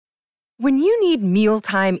When you need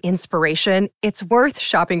mealtime inspiration, it's worth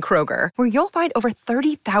shopping Kroger, where you'll find over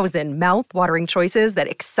 30,000 mouth-watering choices that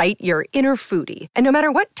excite your inner foodie. And no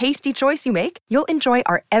matter what tasty choice you make, you'll enjoy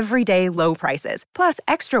our everyday low prices, plus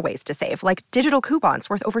extra ways to save, like digital coupons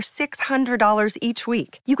worth over $600 each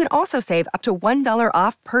week. You can also save up to $1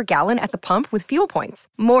 off per gallon at the pump with fuel points.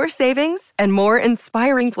 More savings and more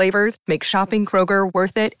inspiring flavors make shopping Kroger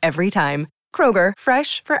worth it every time. Kroger,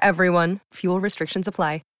 fresh for everyone. Fuel restrictions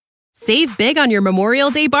apply. Save big on your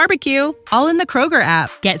Memorial Day barbecue, all in the Kroger app.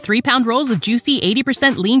 Get 3-pound rolls of juicy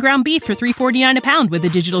 80% lean ground beef for $3.49 a pound with a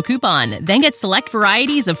digital coupon. Then get select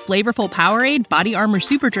varieties of flavorful Powerade, Body Armor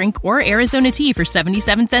Super Drink, or Arizona tea for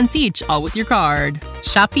 77 cents each, all with your card.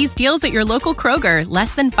 Shop these deals at your local Kroger,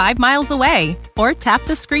 less than 5 miles away. Or tap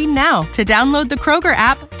the screen now to download the Kroger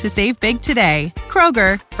app to save big today.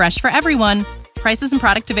 Kroger, fresh for everyone. Prices and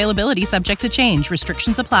product availability subject to change.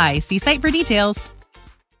 Restrictions apply. See site for details.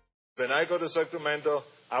 When I go to Sacramento,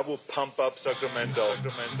 I will pump up Sacramento.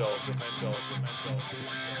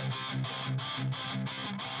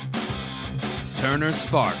 Turner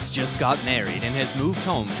Sparks just got married and has moved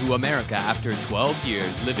home to America after 12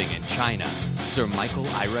 years living in China. Sir Michael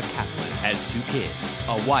Ira Kaplan has 2 kids,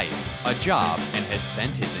 a wife, a job, and has spent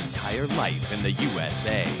his entire life in the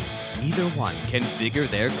USA. Neither one can figure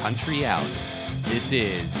their country out. This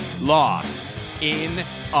is Lost in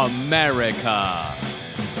America.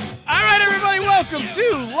 All right, everybody, welcome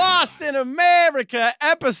to Lost in America,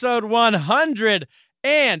 episode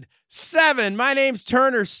 107. My name's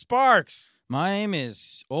Turner Sparks. My name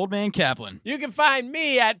is Old Man Kaplan. You can find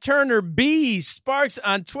me at Turner B. Sparks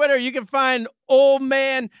on Twitter. You can find Old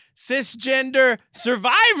Man Cisgender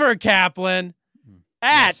Survivor Kaplan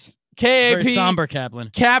at KAP. Very somber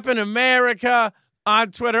Kaplan. Cap'n America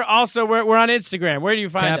on Twitter. Also, we're on Instagram. Where do you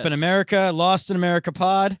find us? Cap'n America, Lost in America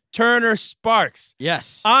Pod. Turner Sparks.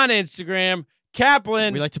 Yes. On Instagram.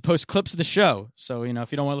 Kaplan. We like to post clips of the show. So, if you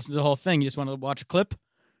don't want to listen to the whole thing, you just want to watch a clip,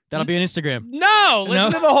 that'll be on Instagram. No,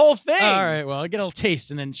 listen to the whole thing. All right, well, get a little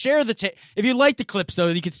taste and then share the taste. If you like the clips, though,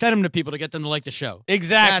 you can send them to people to get them to like the show.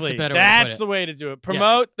 Exactly. That's a better That's way to put it. the way to do it.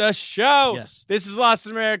 Promote the show. Yes. This is Lost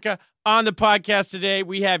in America. On the podcast today,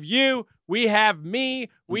 we have you, we have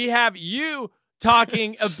me, we have you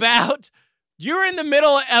talking about you're in the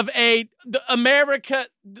middle of the America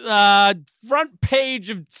front page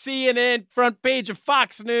of CNN, front page of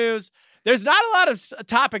Fox News. There's not a lot of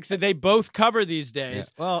topics that they both cover these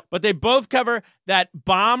days, but they both cover that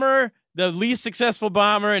bomber, the least successful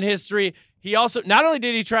bomber in history. He also, not only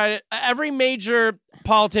did he try it, every major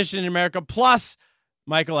politician in America, plus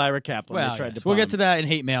Michael Ira Kaplan. Well, tried to we'll bomb. get to that in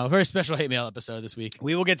hate mail. A very special hate mail episode this week.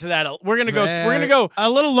 We will get to that. We're gonna go a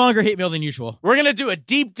little longer hate mail than usual. We're gonna do a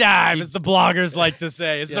deep dive, as the bloggers like to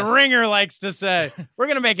say, as Yes. the Ringer likes to say. We're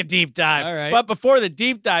gonna make a deep dive. All right. But before the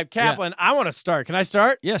deep dive, Kaplan, I want to start. Can I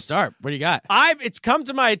start? Yeah, start. What do you got? It's come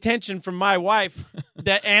to my attention from my wife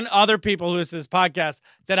that and other people who listen to this podcast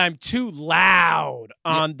that I'm too loud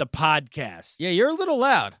on the podcast. Yeah, you're a little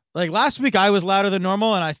loud. Like last week, I was louder than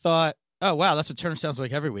normal, and I thought, oh, wow, that's what Turner sounds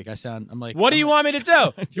like every week. I'm like, what do you want me to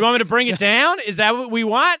do? Do you want me to bring it down? Is that what we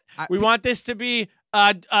want? We want this to be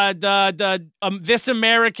This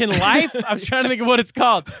American Life? I was trying to think of what it's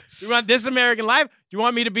called. Do you want This American Life? Do you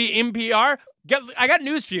want me to be NPR? I got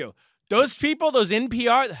news for you. Those people, those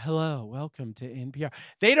NPR, hello, welcome to NPR.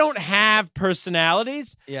 They don't have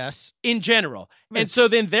personalities. Yes. In general. And so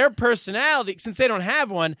then their personality, since they don't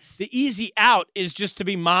have one, the easy out is just to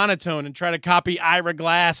be monotone and try to copy Ira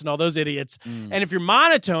Glass and all those idiots. And if you're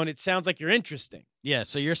monotone, it sounds like you're interesting. Yeah,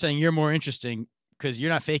 so you're saying you're more interesting because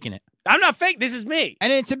you're not faking it. I'm not fake. This is me.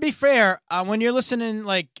 And then, to be fair, when you're listening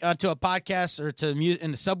to a podcast or to music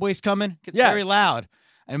and the subway's coming, it's very loud.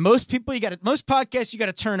 And most podcasts you got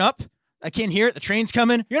to turn up. I can't hear it. The train's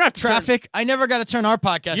coming. You don't have to traffic. I never got to turn our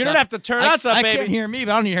podcast up. You don't have to turn us up, baby. I can't hear me,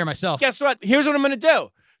 but I don't even hear myself. Guess what? Here's what I'm going to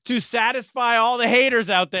do. To satisfy all the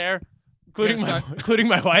haters out there, including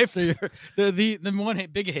my wife. So you're the one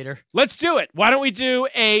big hater. Let's do it. Why don't we do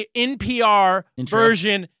a NPR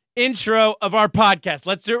version intro of our podcast?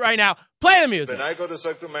 Let's do it right now. Play the music. When I go to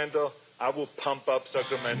Sacramento, I will pump up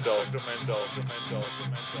Sacramento.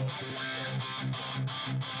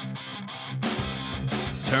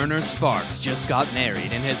 Turner Sparks just got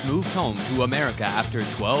married and has moved home to America after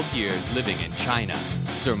 12 years living in China.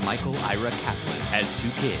 Sir Michael Ira Kaplan has 2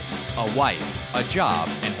 kids, a wife, a job,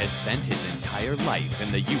 and has spent his entire life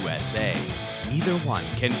in the USA. Neither one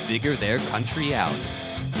can figure their country out.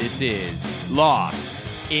 This is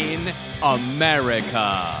Lost in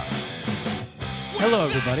America. Hello,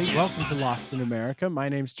 everybody. Welcome to Lost in America. My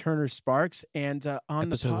name's Turner Sparks, and on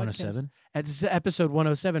Episode the podcast, 107. This is episode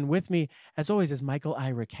 107. With me, as always, is Michael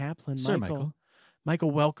Ira Kaplan. Sir, Michael.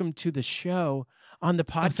 Michael, welcome to the show. On the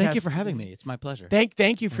podcast, Thank you for having me. It's my pleasure.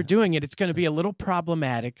 Thank you for doing it. It's going to be a little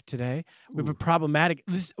problematic today. We have a problematic.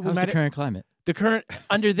 How's the current climate?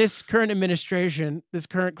 Under this current administration, this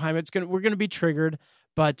current climate, we're going to be triggered,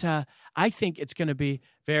 but I think it's going to be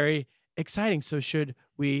very exciting. So should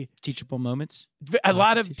we teachable moments? A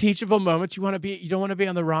lot of teachable moments. You don't want to be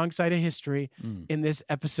on the wrong side of history in this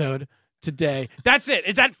episode today. That's it.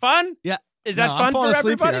 Is that fun? Yeah. Is that fun for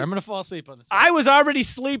everybody? I'm going to fall asleep on this. I was already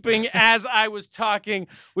sleeping as I was talking.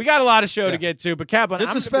 We got a lot of show to get to, but Kaplan, this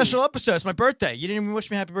is a special episode. It's my birthday. You didn't even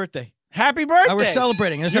wish me happy birthday. Happy birthday. We're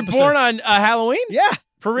celebrating this You're episode. born on Halloween? Yeah.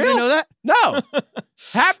 For real? You didn't know that? No.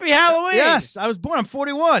 Happy Halloween. Yes. I was born. I'm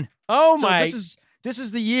 41. Oh, so my. This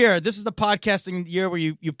is the year. This is the podcasting year where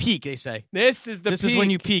you peak, they say. This is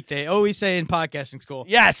when you peak. They always say in podcasting school.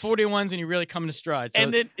 Yes. 41's when you really come to stride. So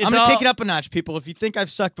and then I'm going to take it up a notch, people. If you think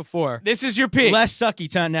I've sucked before. This is your peak. Less sucky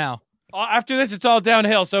time now. After this, it's all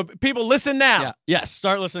downhill. So people, listen now. Yeah. Yes.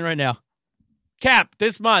 Start listening right now. Cap,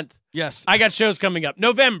 this month. Yes. I got shows coming up.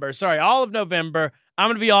 All of November. I'm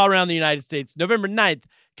going to be all around the United States. November 9th,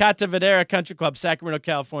 Cata Vadera Country Club, Sacramento,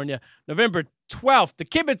 California. November 12th, the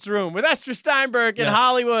Kibitz Room with Esther Steinberg in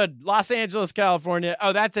Hollywood, Los Angeles, California.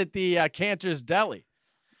 Oh, that's at the Cantor's Deli.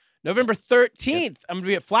 November 13th, I'm going to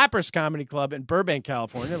be at Flappers Comedy Club in Burbank,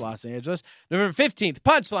 California, Los Angeles. November 15th,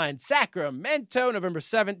 Punchline, Sacramento. November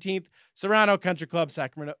 17th, Serrano Country Club,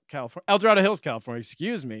 Sacramento, California. El Dorado Hills, California,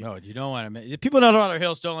 excuse me. Oh, you don't want to. People in El Dorado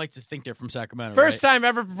Hills don't like to think they're from Sacramento. First time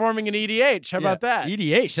ever performing in EDH. How about that?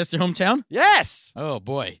 EDH, that's their hometown? Yes. Oh,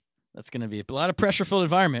 boy. That's going to be a lot of pressure-filled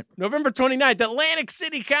environment. November 29th, Atlantic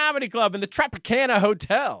City Comedy Club in the Tropicana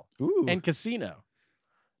Hotel and Casino.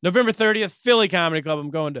 November 30th, Philly Comedy Club. I'm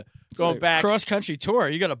going back. Cross-country tour.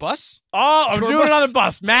 You got a bus? Oh, I'm doing it on the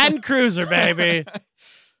bus. Madden Cruiser, baby.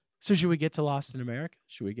 So should we get to Lost in America?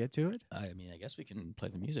 Should we get to it? I mean, I guess we can play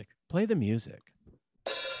the music. Play the music.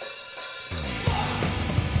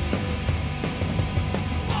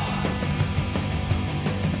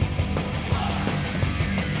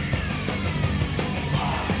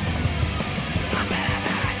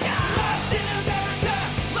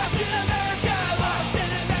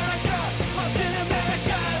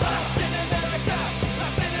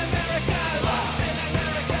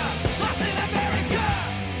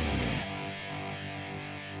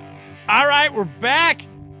 All right, we're back.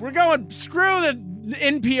 We're going, screw the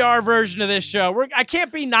NPR version of this show. I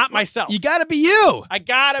can't be not myself. You got to be you. I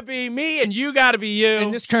got to be me, and you got to be you.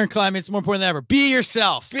 In this current climate, it's more important than ever. Be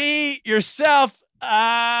yourself. Be yourself.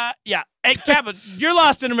 Yeah. Hey, Kaplan, you're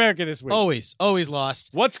lost in America this week. Always lost.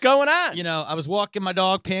 What's going on? You know, I was walking my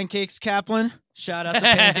dog, Pancakes Kaplan. Shout out to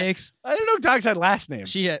Pancakes. I didn't know dogs had last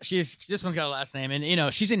names. This one's got a last name, and you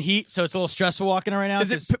know she's in heat, so it's a little stressful walking her right now.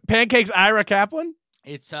 Is it Pancakes Ira Kaplan?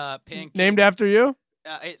 It's Pancakes. Named after you?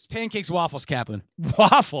 It's Pancakes Waffles Kaplan.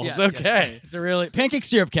 Waffles, yes, okay. Yes. It's a really Pancake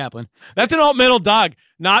Syrup Kaplan. That's an alt middle dog.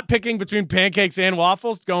 Not picking between pancakes and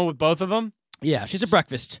waffles, going with both of them. Yeah, she's a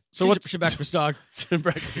breakfast. She's a breakfast dog. She's a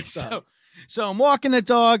breakfast dog. So I'm walking the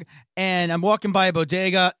dog, and I'm walking by a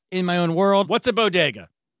bodega in my own world. What's a bodega?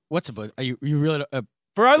 What's a bodega? Are you really?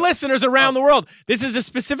 For our listeners around the world, this is a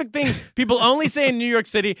specific thing people only say in New York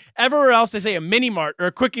City. Everywhere else, they say a mini mart or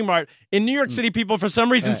a quickie mart. In New York City, people for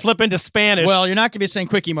some reason slip into Spanish. Well, you're not going to be saying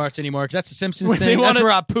quickie marts anymore because that's the Simpsons thing. That's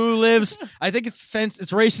where Apu lives. I think it's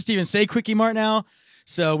racist to even say quickie mart now.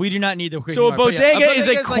 So we do not need the quickie mart. So a bodega is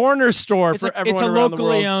a corner store for everyone around the world. It's a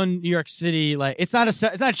locally owned New York City. It's not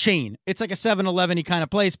a chain. It's like a 7-Eleven-y kind of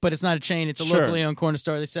place, but it's not a chain. It's a locally owned corner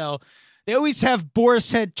store. They always have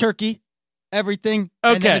Boar's Head turkey. Everything.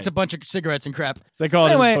 Okay. And then it's a bunch of cigarettes and crap. So they call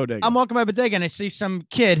it a bodega. I'm walking by bodega and I see some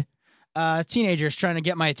kid, teenagers trying to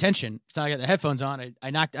get my attention. So I got the headphones on.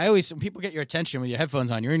 When people get your attention with your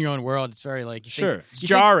headphones on, you're in your own world. It's very it's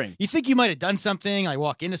jarring. You think you might have done something. I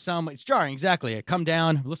walk into it's jarring. Exactly. I come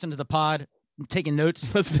down, listen to the pod, I'm taking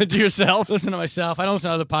notes. Listen to yourself. Listen to myself. I don't listen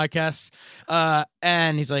to other podcasts.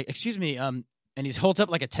 And he's like, excuse me. And he holds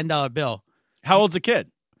up like a $10 bill. How old's a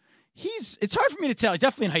kid? It's hard for me to tell. He's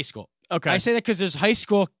definitely in high school. Okay. I say that because there's high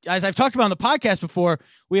school, as I've talked about on the podcast before,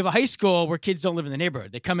 we have a high school where kids don't live in the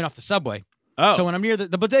neighborhood. They come in off the subway. Oh. So when I'm near the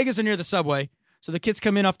bodegas are near the subway. So the kids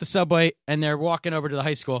come in off the subway and they're walking over to the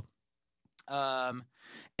high school.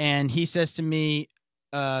 And he says to me,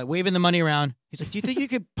 waving the money around, he's like, do you think you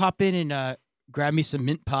could pop in and grab me some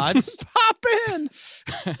mint pods? Pop in.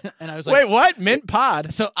 And I was like, wait, what? Mint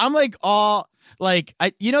pod? So I'm like all Like,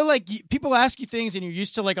 people ask you things and you're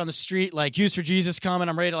used to, like, on the street, like, Use for Jesus coming,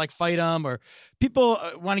 I'm ready to, like, fight them. Or people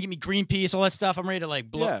want to give me Greenpeace, all that stuff. I'm ready to, like,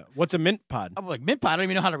 blow. Yeah. What's a mint pod? I'm like, mint pod? I don't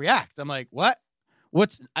even know how to react. I'm like, what?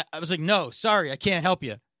 I was like, no, sorry, I can't help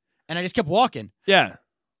you. And I just kept walking. Yeah.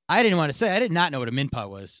 I didn't want to say, I did not know what a mint pod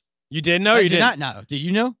was. You did know? I You did not know. Did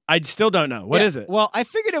you know? I still don't know. What is it? Well, I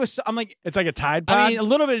figured it was, I'm like. It's like a Tide Pod? I mean, a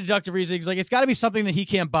little bit of deductive reasoning. Like, it's got to be something that he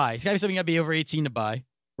can't buy. It's got to be something you got to be over 18 to buy.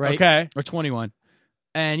 Right? Okay. Or 21.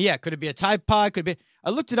 And yeah, could it be a Tide Pod? Could it be? I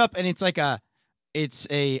looked it up and it's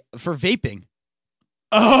for vaping.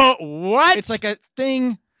 Oh, what? It's like a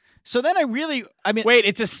thing. So then wait,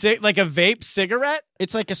 it's like a vape cigarette?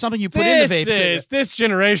 It's like something you put in the vape. This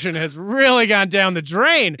generation has really gone down the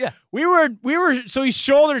drain. Yeah. We were, so he's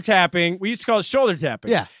shoulder tapping. We used to call it shoulder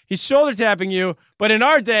tapping. Yeah. He's shoulder tapping you, but in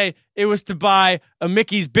our day, it was to buy a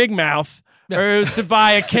Mickey's Big Mouth, or it was to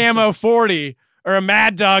buy a Camo 40 or a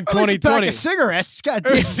Mad Dog 2020. A pack of cigarettes. God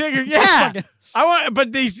damn. Yeah.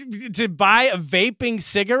 To buy a vaping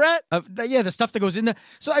cigarette? Yeah, the stuff that goes in there.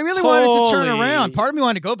 So I really wanted to turn around. Part of me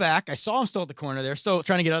wanted to go back. I saw him still at the corner there, still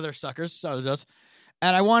trying to get other suckers.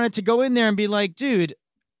 And I wanted to go in there and be like, dude,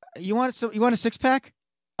 you want a six-pack?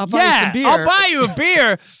 I'll buy you some beer. I'll buy you a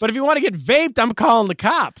beer, but if you want to get vaped, I'm calling the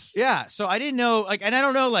cops. Yeah, so I didn't know, like, and I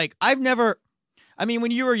don't know, like, I've never... I mean,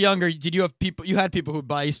 when you were younger, did you have people? You had people who would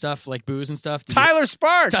buy you stuff like booze and stuff. Tyler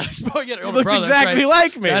Sparks. He looks exactly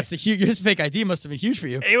like me. That's his fake ID must have been huge for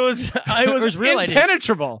you. It was real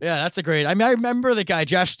impenetrable. Yeah, that's a great. I mean, I remember the guy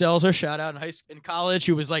Josh Stelzer, shout out in college,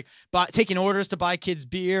 who was like taking orders to buy kids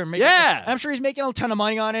beer. And I'm sure he's making a ton of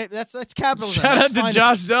money on it. That's capitalism. Shout out to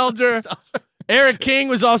Josh Stelzer. Eric King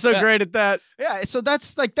was also great at that. Yeah, so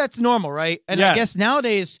that's normal, right? And I guess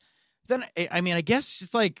nowadays, I guess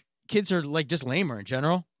it's like. Kids are like just lamer in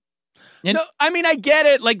general. No, I mean, I get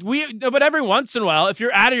it. Like but every once in a while, if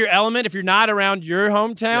you're out of your element, if you're not around your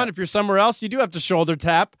hometown, if you're somewhere else, you do have to shoulder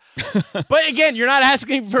tap. But again, you're not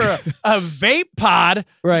asking for a vape pod,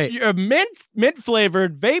 right? You're a mint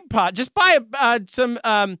flavored vape pod. Just buy some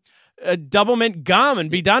double mint gum and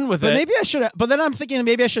be done with it. Maybe I should. But then I'm thinking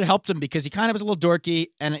maybe I should have helped him because he kind of was a little dorky.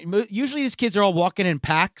 And usually these kids are all walking in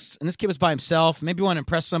packs, and this kid was by himself. Maybe want to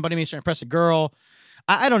impress somebody. Maybe he's trying to impress a girl.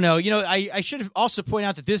 I don't know. You know, I should also point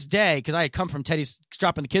out that this day, because I had come from Teddy's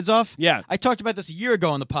dropping the kids off. Yeah. I talked about this a year ago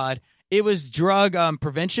on the pod. It was drug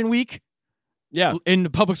prevention week. Yeah. In the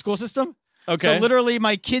public school system. Okay. So literally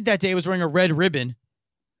my kid that day was wearing a red ribbon.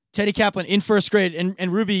 Teddy Kaplan in first grade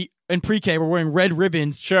and Ruby in pre-K were wearing red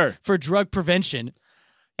ribbons for drug prevention.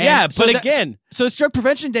 And but again. So it's drug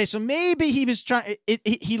prevention day. So maybe he was trying,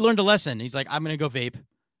 he learned a lesson. He's like, I'm going to go vape.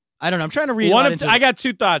 I don't know. I'm trying to read I got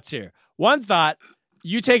two thoughts here. One thought.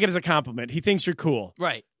 You take it as a compliment. He thinks you're cool.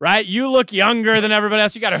 Right? You look younger than everybody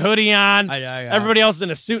else. You got a hoodie on. Everybody else is in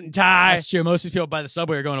a suit and tie. That's true. Most of the people by the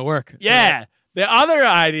subway are going to work. Yeah. The other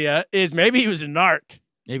idea is maybe he was a narc.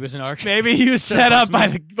 Maybe he was an narc. Maybe he was set up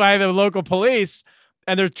by the local police,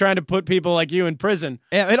 and they're trying to put people like you in prison.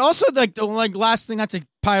 Yeah, and also the last thing, not to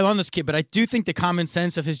pile on this kid, but I do think the common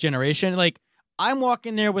sense of his generation. Like, I'm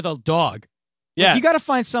walking there with a dog. Yeah, like, you got to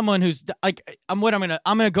find someone who's like, I'm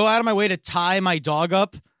gonna go out of my way to tie my dog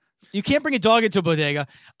up. You can't bring a dog into a bodega.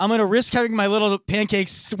 I'm gonna risk having my little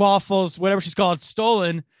pancakes, waffles, whatever she's called,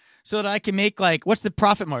 stolen, so that I can make what's the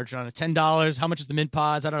profit margin on it? $10. How much is the mint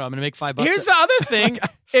pods? I don't know. I'm gonna make $5. Here's the other thing: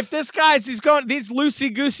 if this guy's these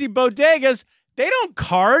loosey goosey bodegas, they don't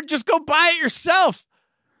card. Just go buy it yourself.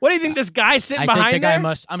 What do you think this guy sitting behind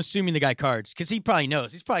there? I'm assuming the guy cards because he probably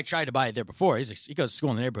knows. He's probably tried to buy it there before. He goes to school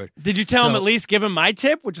in the neighborhood. Did you tell him at least give him my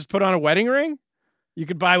tip, which is put on a wedding ring? You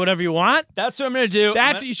could buy whatever you want. That's what I'm going to do.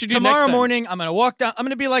 That's what you should do tomorrow next time. morning. I'm going to walk down. I'm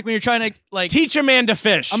going to be like when you're trying to teach a man to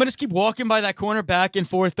fish. I'm going to just keep walking by that corner, back and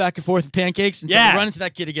forth with pancakes until I run into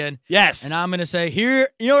that kid again. Yes. And I'm going to say, here,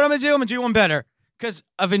 you know what I'm going to do? I'm going to do one better because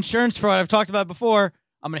of insurance fraud I've talked about before.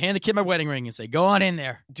 I'm going to hand the kid my wedding ring and say, go on in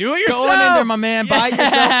there. Do it yourself. Go on in there, my man. Buy it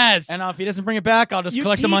yourself. And if he doesn't bring it back, I'll just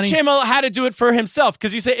collect the money. You teach him how to do it for himself.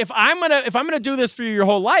 Because you say, if I'm gonna do this for you your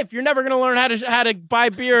whole life, you're never going to learn how to buy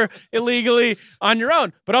beer illegally on your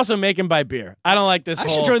own. But also make him buy beer. I don't like this I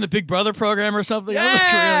should join the Big Brother program or something.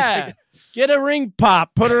 Yeah. Get a ring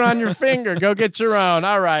pop. Put it on your finger. Go get your own.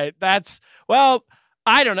 All right. I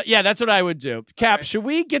don't know. Yeah, that's what I would do. Cap, right. Should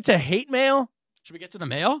we get to hate mail? Should we get to the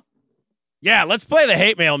mail? Yeah, let's play the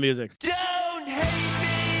hate mail music. Don't hate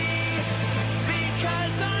me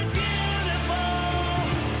because I'm beautiful.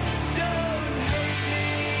 Don't hate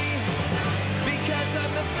me because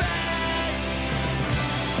I'm the best.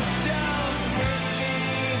 Don't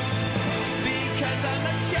hate me because I'm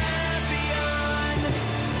the champion.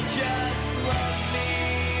 Just love me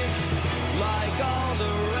like all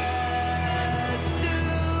the rest.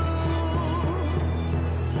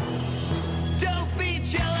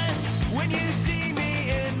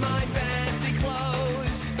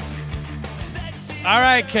 All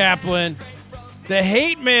right, Kaplan. The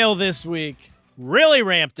hate mail this week really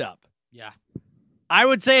ramped up. Yeah. I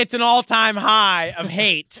would say it's an all-time high of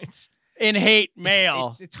hate in hate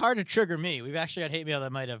mail. It's hard to trigger me. We've actually got hate mail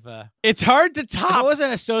that might have... It's hard to If top. I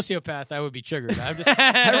wasn't a sociopath, I would be triggered. I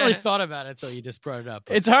haven't really thought about it until you just brought it up.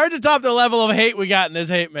 It's hard to top the level of hate we got in this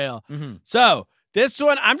hate mail. Mm-hmm. So this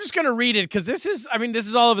one, I'm just going to read it because this is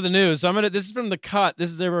all over the news. So this is from The Cut. This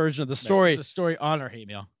is their version of the story. It's a story on our hate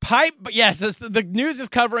mail. The news is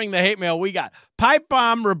covering the hate mail we got. Pipe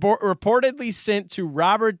bomb reportedly sent to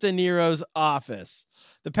Robert De Niro's office.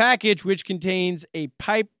 The package, which contains a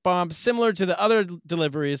pipe bomb similar to the other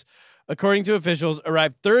deliveries, according to officials,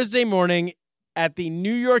 arrived Thursday morning at the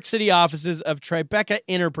New York City offices of Tribeca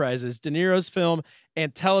Enterprises, De Niro's film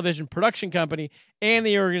and television production company, and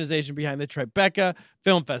the organization behind the Tribeca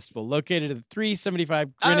Film Festival, located at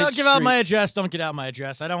 375 Greenwich I don't give out Street. my address. Don't get out my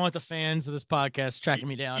address. I don't want the fans of this podcast tracking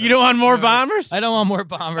me down. You don't want more bombers? I don't want more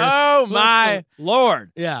bombers. Oh, my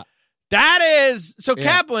Lord. Yeah. That is... So, Yeah.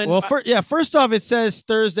 Kaplan... Well, first off, it says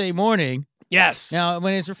Thursday morning. yes. Now,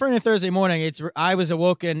 when it's referring to Thursday morning, I was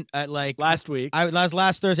awoken at Last week.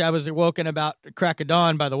 last Thursday, I was awoken about crack of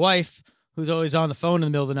dawn by the wife, who's always on the phone in the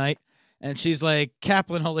middle of the night. And she's like,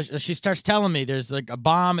 Kaplan, she starts telling me there's like a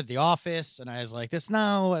bomb at the office. And I was like, I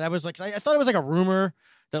thought it was like a rumor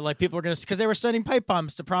that like people were going to, because they were sending pipe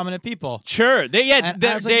bombs to prominent people. Sure. And The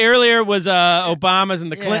I was day like- earlier was Obama's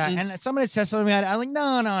and the Clintons. Yeah, and somebody said something. I'm like,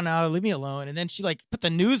 no, leave me alone. And then she like put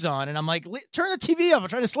the news on, and I'm like, turn the TV off. I'm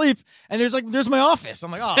trying to sleep, and there's my office.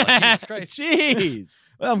 I'm like, oh, Jesus Christ. Jeez.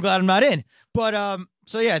 Well, I'm glad I'm not in. But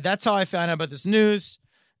so yeah, that's how I found out about this news.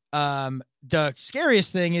 The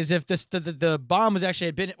scariest thing is if the bomb was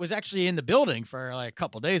actually in the building for like a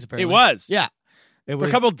couple days. Apparently, It was. Yeah, it For was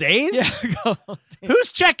a couple days? Yeah, a couple days.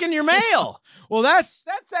 Who's checking your mail? Well,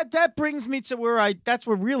 that brings me to where that's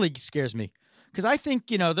what really scares me, because I think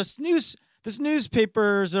this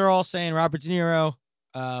newspapers are all saying Robert De Niro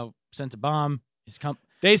sent a bomb.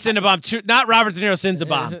 They send a bomb to, not Robert De Niro sends a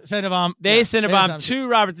bomb. Sent a bomb. They Yeah, send a they bomb sent to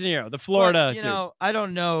Robert De Niro, the Florida dude. I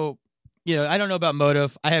don't know. I don't know about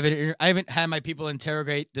motive. I haven't had my people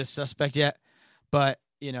interrogate this suspect yet, but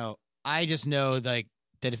I just know like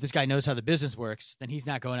that if this guy knows how the business works, then he's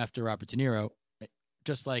not going after Robert De Niro.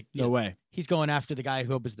 Just like No way. he's going after the guy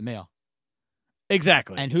who opens the mail.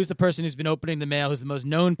 Exactly. And who's the person who's been opening the mail? Who's the most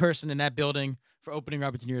known person in that building for opening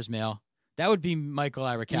Robert De Niro's mail? That would be Michael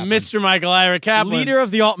Ira Kaplan, Mr. Michael Ira Kaplan. leader of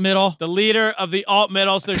the alt middle, The leader of the alt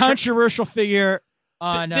middle. So controversial figure.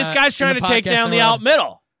 On this guy's in trying the to take podcast down the world. alt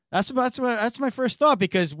middle. That's my first thought,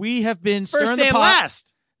 because we have been First stirring the and pot.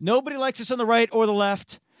 last. Nobody likes us on the right or the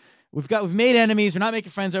left. We've made enemies. We're not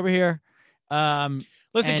making friends over here. Listen,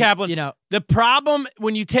 and, Kaplan, the problem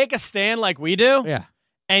when you take a stand like we do, yeah,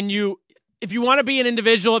 and if you want to be an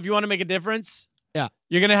individual, if you want to make a difference, yeah,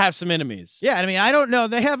 you're going to have some enemies. yeah. I mean, I don't know.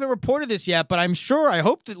 They haven't reported this yet, but I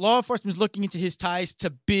hope that law enforcement is looking into his ties to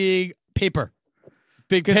big paper.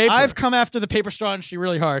 Big Because paper. I've come after the paper straw industry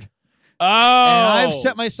really hard. Oh. And I've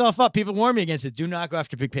set myself up. People warn me against it. Do not go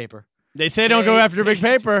after big paper. They say don't go after big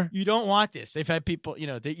paper. You don't want this. They've had people,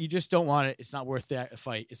 that you just don't want it. It's not worth the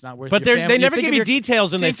fight. It's not worth. But your they family. never Think give of you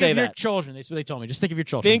details when they think say of your that. children. That's what they told me. Just think of your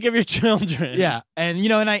children. Think of your children. Yeah, and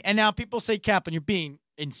and now people say, Kaplan, you're being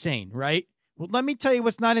insane, right? Well, let me tell you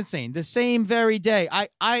what's not insane. The same very day,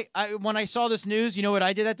 I when I saw this news, you know what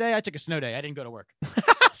I did that day? I took a snow day. I didn't go to work.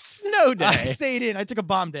 Snow day. I stayed in. I took a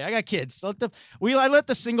bomb day. I got kids. I let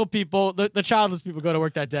the single people, the childless people, go to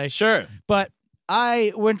work that day. Sure. But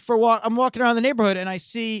I went for a walk. I'm walking around the neighborhood, and I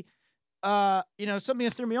see, something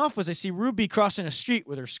that threw me off was I see Ruby crossing a street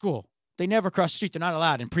with her school. They never cross the street. They're not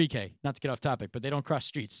allowed in pre-K. Not to get off topic, but they don't cross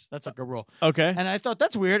streets. That's like a rule. Okay. And I thought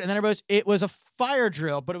that's weird. And then I realized it was a fire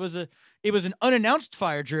drill, but it was an unannounced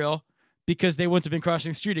fire drill because they wouldn't have been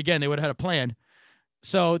crossing the street again. They would have had a plan.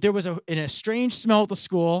 So there was a strange smell at the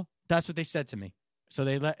school. That's what they said to me. So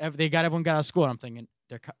everyone got out of school. And I'm thinking,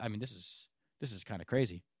 this is kind of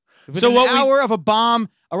crazy. Within an hour of a bomb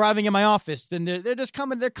arriving in my office, then they're just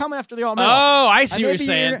coming. They're coming after the alt middle. Oh, I see what you're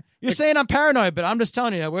saying. You're saying I'm paranoid, but I'm just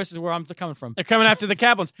telling you this is where I'm coming from. They're coming after the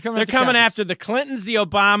Kaplans. They're coming after the Clintons, the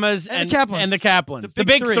Obamas, And the Kaplans. And the Kaplans. The The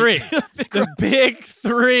big big three. three. The big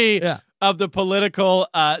three Yeah. of the political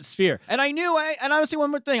sphere. And I knew, and I would say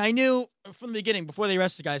one more thing. I knew from the beginning, before they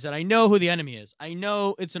arrested the guys, that I know who the enemy is. I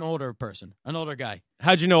know it's an older person, an older guy.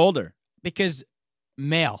 How'd you know older? Because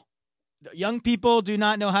mail. Young people do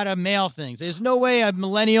not know how to mail things. There's no way a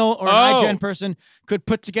millennial or an iGen person could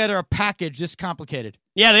put together a package this complicated.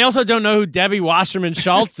 Yeah, they also don't know who Debbie Wasserman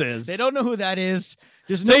Schultz is. They don't know who that is.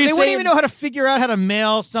 They you're wouldn't saying- even know how to figure out how to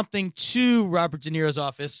mail something to Robert De Niro's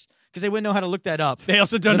office because they wouldn't know how to look that up. They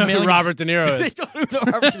also don't know who Robert De Niro They is. don't know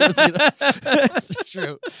Robert De Niro either. That's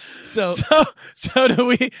true. So do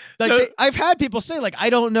we? I've had people say, like, I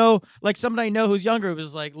don't know, like somebody I know who's younger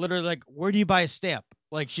was like, literally like, where do you buy a stamp?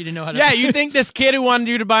 Like, she didn't know how to. Yeah, you think this kid who wanted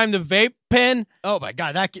you to buy him the vape pen? Oh my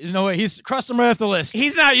God, no way. He's crossed him right off the list.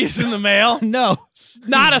 He's not using the mail. No,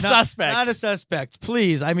 Not a He's suspect. Not a suspect.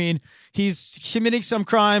 Please. I mean, he's committing some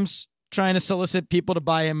crimes, trying to solicit people to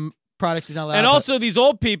buy him products he's not allowed. And also, these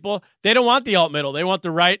old people, they don't want the alt middle. They want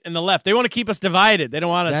the right and the left. They want to keep us divided. They don't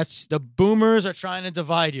want us. That's the boomers are trying to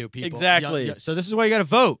divide you, people. Exactly. So this is why you got to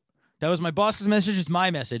vote. That was my boss's message. Is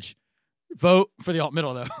my message. Vote for the alt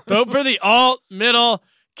middle, though. Vote for the alt middle.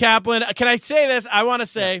 Kaplan, can I say this? I want to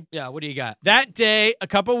say, yeah. What do you got? That day, a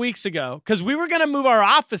couple weeks ago, because we were going to move our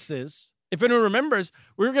offices. If anyone remembers,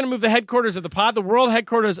 we were going to move the headquarters of the pod, the world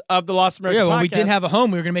headquarters of the Lost American Podcast. When we didn't have a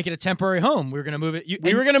home, we were going to make it a temporary home. We were going to move it.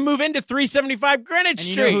 We were going to move into 375 Greenwich and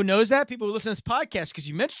Street. You know who knows that? People who listen to this podcast, because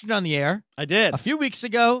you mentioned it on the air. I did. A few weeks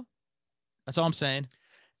ago. That's all I'm saying.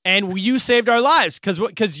 And you saved our lives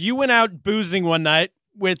because you went out boozing one night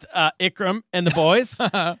with Ikram and the boys,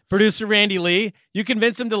 producer Randy Lee. You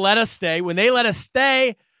convinced them to let us stay. When they let us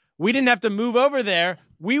stay, we didn't have to move over there.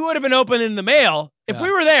 We would have been open in the mail. If we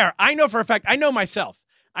were there, I know for a fact, I know myself.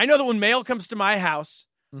 I know that when mail comes to my house,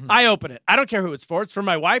 I open it. I don't care who it's for. It's for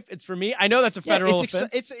my wife. It's for me. I know that's a federal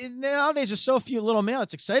offense. Nowadays, there's so few little mail.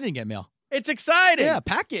 It's exciting to get mail. It's exciting. Yeah,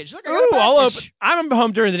 package. Look, I got Ooh, a package. I'll open. I'm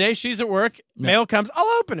home during the day. She's at work. Mail comes.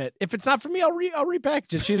 I'll open it. If it's not for me, I'll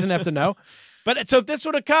repackage it. She doesn't have to know. But so if this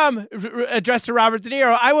would have come addressed to Robert De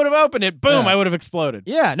Niro, I would have opened it. Boom, I would have exploded.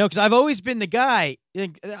 Yeah, no, because I've always been the guy.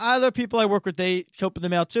 Other people I work with, they open the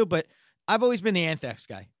mail too, but I've always been the anthrax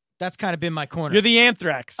guy. That's kind of been my corner. You're the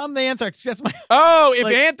anthrax. I'm the anthrax. That's my. Oh, if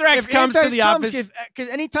anthrax comes to the office. Because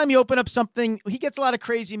anytime you open up something, he gets a lot of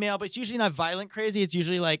crazy mail, but it's usually not violent crazy. It's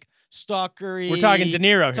usually like stalkery. We're talking De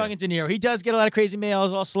Niro. We're talking De Niro. He does get a lot of crazy mail,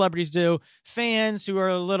 as all celebrities do. Fans who are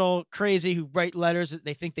a little crazy, who write letters that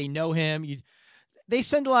they think they know him. They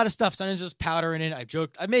send a lot of stuff. Sometimes there's powder in it. I've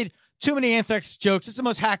joked. I've made too many anthrax jokes. It's the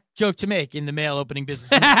most hack joke to make in the mail opening business.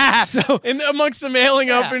 So amongst the mailing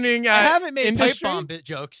opening, I haven't made industry? pipe bomb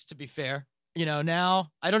jokes, to be fair.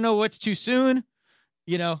 Now I don't know what's too soon.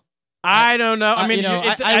 I don't know. I mean,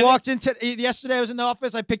 I walked into yesterday. I was in the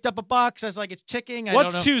office. I picked up a box. I was like, it's ticking.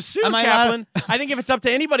 What's too soon, Kaplan? I think if it's up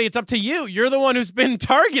to anybody, it's up to you. You're the one who's been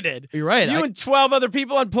targeted. You're right. You and 12 other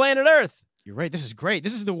people on planet Earth. You're right. This is great.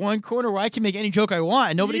 This is the one corner where I can make any joke I want.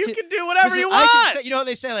 And nobody can do whatever you want. I can say, what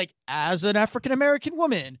they say, like, as an African-American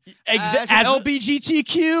woman, as an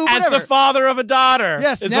LGBTQ, as the father of a daughter.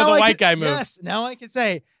 Yes, is now the white guy move. Yes, now I can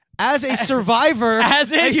say, as a survivor,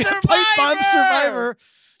 as a survivor, pipe bomb survivor.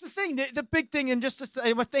 The thing, the big thing, and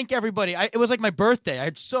I want to thank everybody. It was like my birthday. I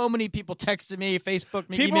had so many people texting me, Facebook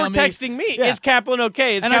me, people email were me. texting me. Yeah. Is Kaplan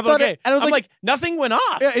okay? Is Kaplan okay? And I was like, nothing went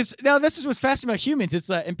off. Yeah, now this is what's fascinating about humans. It's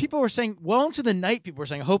and people were saying, well into the night, people were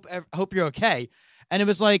saying, I hope you're okay. And it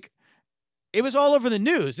was like, it was all over the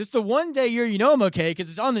news. It's the one day you know I'm okay because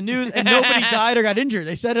it's on the news and nobody died or got injured.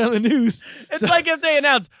 They said it on the news. It's like if they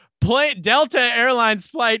announced Delta Airlines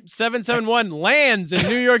flight 771 lands in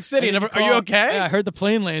New York City. Are you okay? Yeah, I heard the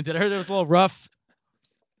plane landed. I heard it was a little rough.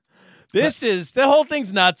 The whole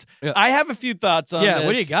thing's nuts. Yeah. I have a few thoughts on this. Yeah,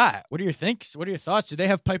 what do you got? What are your thinks? What are your thoughts? Do they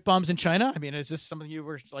have pipe bombs in China? I mean, is this something you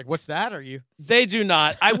were like, what's that? Or you? They do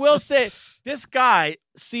not. I will say, this guy,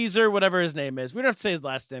 Caesar, whatever his name is, we don't have to say his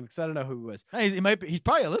last name because I don't know who he was. Hey, he might be. He's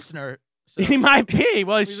probably a listener. So. He might be.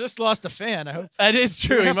 Well, we just lost a fan. I hope that is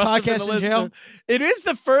true. He must have been a listener. Jail? It is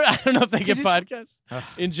the first. I don't know if they get podcasts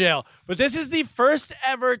in jail, but this is the first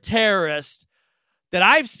ever terrorist that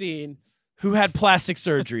I've seen who had plastic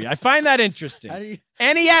surgery. I find that interesting.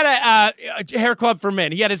 And he had a hair club for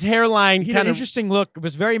men. He had his hairline. He had an interesting look. It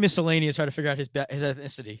was very miscellaneous. Trying to figure out his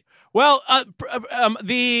ethnicity. Well,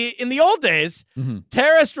 in the old days,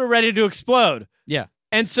 terrorists were ready to explode. Yeah.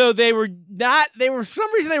 And so they were for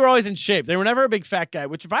some reason, they were always in shape. They were never a big fat guy,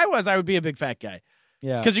 which if I was, I would be a big fat guy.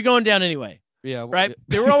 Yeah. Because you're going down anyway. Yeah. Well, right.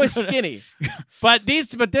 They were always skinny. But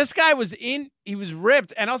this guy was he was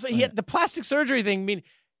ripped. And also he had the plastic surgery thing. I mean,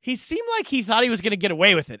 he seemed like he thought he was going to get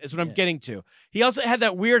away with it, is what I'm getting to. He also had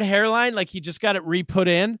that weird hairline, like he just got it re-put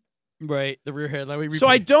in. Right. The rear hairline. So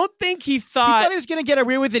I don't think he thought he was going to get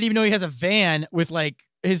away with it, even though he has a van with like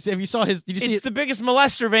his, if you saw his, did you see it's the biggest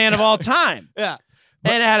molester van of all time. Yeah.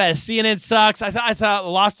 And it had a CNN sucks. I thought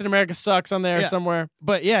Lost in America sucks on there somewhere.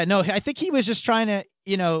 But yeah, no, I think he was just trying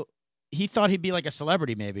to, he thought he'd be like a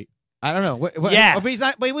celebrity maybe. I don't know. Yeah. But he's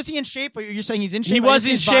not. Wait, was he in shape? Or you're saying he's in shape? He was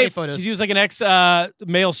in shape. He was like an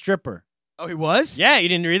ex-male stripper. Oh, he was? Yeah, you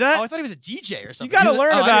didn't read that? Oh, I thought he was a DJ or something. You got to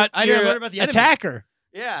learn about I didn't learn about the enemy. attacker.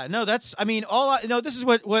 Yeah, no, that's. I mean, this is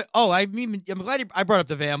what. I mean, I'm glad I brought up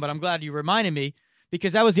the van, but I'm glad you reminded me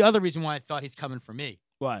because that was the other reason why I thought he's coming for me.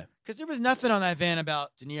 Why? Because there was nothing on that van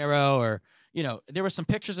about De Niro or there were some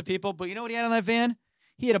pictures of people, but you know what he had on that van?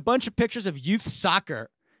 He had a bunch of pictures of youth soccer,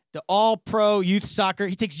 the all-pro youth soccer.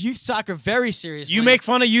 He takes youth soccer very seriously. You make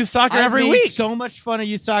fun of youth soccer every I've made week. So much fun of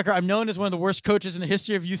youth soccer. I'm known as one of the worst coaches in the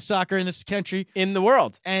history of youth soccer in this country, in the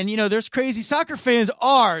world. And there's crazy soccer fans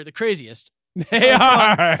are the craziest. They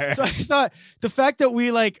are. So I thought the fact that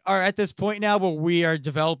we are at this point now where we are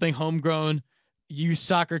developing homegrown youth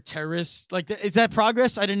soccer terrorists, is that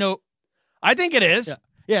progress? I didn't know. I think it is.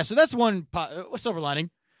 Yeah. So that's one silver lining.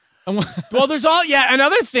 Well, there's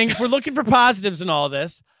another thing. If we're looking for positives in all of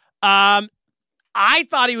this, I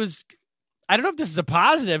thought he was. I don't know if this is a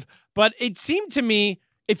positive, but it seemed to me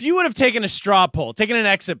if you would have taken a straw poll, taken an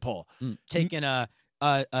exit poll, taken a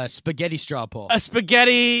spaghetti straw poll. A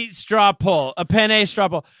spaghetti straw poll, a penne straw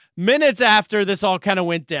poll. Minutes after this all kind of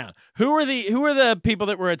went down, who were the people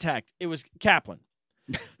that were attacked? It was Kaplan.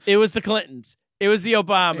 It was the Clintons. It was the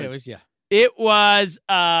Obamas. It was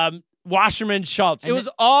Wasserman Schultz. It was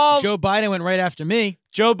all Joe Biden went right after me.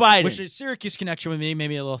 Joe Biden, which is Syracuse connection with me, made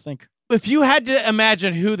me a little think. If you had to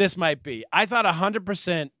imagine who this might be, I thought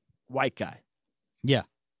 100% white guy. Yeah.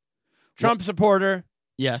 Trump supporter.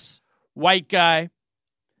 Yes. White guy.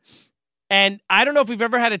 And I don't know if we've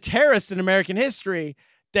ever had a terrorist in American history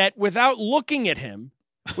that without looking at him,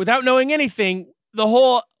 without knowing anything, the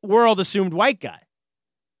whole world assumed white guy.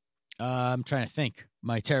 I'm trying to think.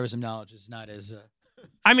 My terrorism knowledge is not as...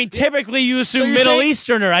 I mean, typically you assume Middle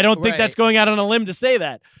Easterner. I don't think that's going out on a limb to say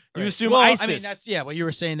that. You assume ISIS. I mean, that's what you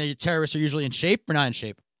were saying. That terrorists are usually in shape or not in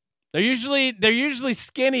shape. They're usually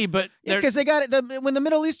skinny, but because they got it. When the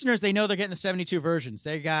Middle Easterners, they know they're getting the 72 versions.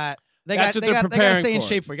 They got to stay in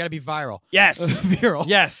shape for. You got to be viral. Yes, viral.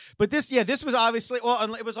 Yes. But this was obviously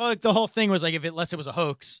it was like the whole thing was like unless it was a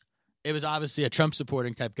hoax, it was obviously a Trump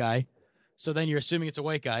supporting type guy. So then you're assuming it's a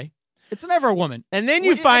white guy. It's never a woman. And then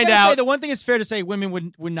you find out... the one thing it's fair to say, women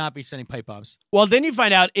would not be sending pipe bombs. Well, then you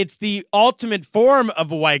find out it's the ultimate form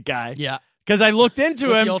of a white guy. Yeah. Because I looked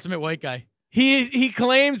into him. The ultimate white guy. He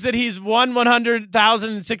claims that he's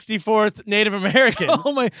 100,064th Native American.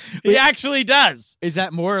 Oh, my... He actually does. Is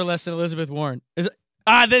that more or less than Elizabeth Warren? Is it...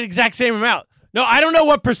 The exact same amount. No, I don't know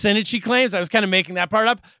what percentage he claims. I was kind of making that part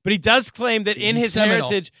up, but he does claim that in his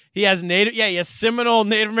heritage he has he has Seminole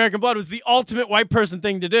Native American blood. It was the ultimate white person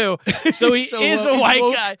thing to do. So he is a white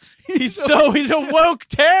guy. He's a woke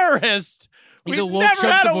terrorist. We've never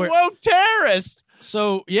had a woke terrorist.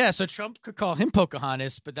 So so Trump could call him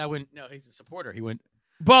Pocahontas, but that wouldn't. No, he's a supporter. He wouldn't.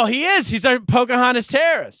 Well, he is. He's a Pocahontas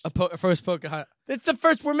terrorist. First Pocahontas. It's the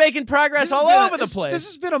first. We're making progress all over the place. This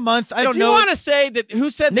has been a month. I don't know. If you want to say that,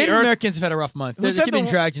 who said Native Americans have had a rough month. They're being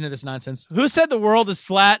dragged into this nonsense. Who said the world is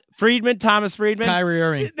flat? Thomas Friedman. Kyrie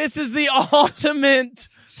Irving. This is the ultimate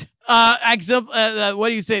example. What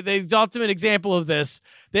do you say? The ultimate example of this.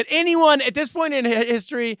 That anyone at this point in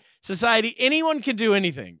history, society, anyone can do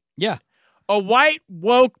anything. Yeah. A white,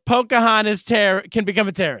 woke Pocahontas can become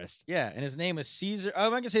a terrorist. Yeah, and his name is Caesar.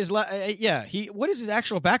 Oh, I can say his. What is his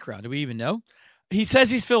actual background? Do we even know? He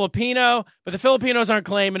says he's Filipino, but the Filipinos aren't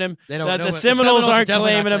claiming him. They don't know. The Seminoles aren't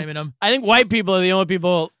claiming him. I think white people are the only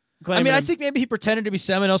people claiming him. I think maybe he pretended to be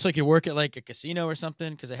Seminole so he could work at like a casino or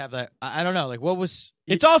something because they have that. I don't know. Like, what was?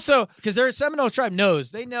 It's also because their Seminole tribe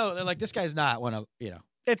knows. They know. They're like, this guy's not one of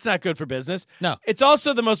It's not good for business. No. It's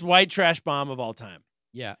also the most white trash bomb of all time.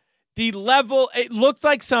 Yeah. The level, it looked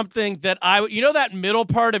like something that that middle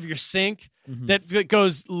part of your sink that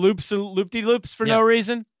goes loops and loop-de-loops for no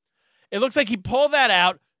reason? It looks like he pulled that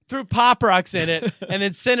out, threw Pop Rocks in it, and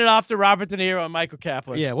then sent it off to Robert De Niro and Michael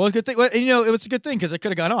Kaplan. Yeah, well, good thing. Well, it was a good thing because it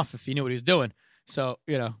could have gone off if he knew what he was doing. So,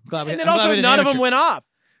 glad we. And then also none of them went off.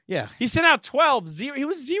 Yeah. He sent out 12. He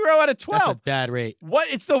was 0 out of 12. That's a bad rate.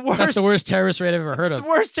 What? It's the worst. That's the worst terrorist rate I've ever heard of. It's the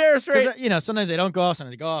worst terrorist rate. Sometimes they don't go off,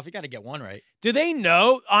 sometimes they go off. You got to get one right. Do they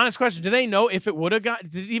know? Honest question. Do they know if it would have got?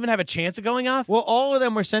 Did it even have a chance of going off? Well, all of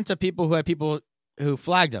them were sent to people who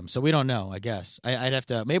flagged them, so we don't know. I guess I'd have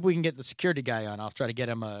to. Maybe we can get the security guy on. I'll try to get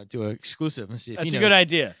him do an exclusive and see if he knows. That's a good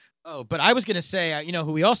idea. Oh, but I was gonna say,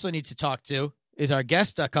 who we also need to talk to is our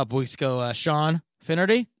guest a couple weeks ago, Sean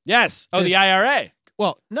Finnerty. Yes. Oh, the IRA.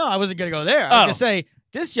 Well, no, I wasn't going to go there. I was going to say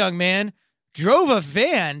this young man drove a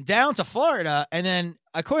van down to Florida, and then,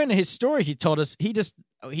 according to his story, he told us the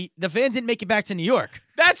van didn't make it back to New York.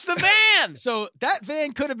 That's the van. So that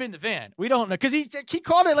van could have been the van. We don't know because he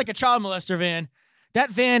called it like a child molester van. That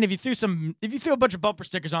van, if you threw a bunch of bumper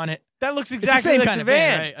stickers on it, that looks exactly like the the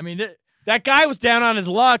van. Right? I mean, that guy was down on his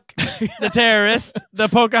luck. The terrorist, the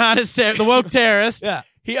Pocahontas, the woke terrorist. Yeah.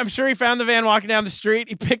 I'm sure he found the van walking down the street.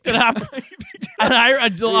 He picked it up.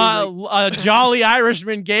 A jolly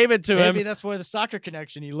Irishman gave it to him. Maybe that's why the soccer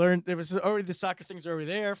connection. He learned there was already the soccer things over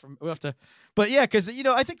there. But yeah, because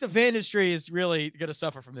I think the van industry is really going to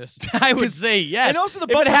suffer from this. I would say yes. And also if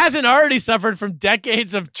it hasn't already suffered from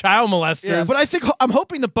decades of child molesters. Yeah, but I'm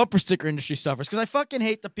hoping the bumper sticker industry suffers because I fucking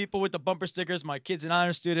hate the people with the bumper stickers. My kid's an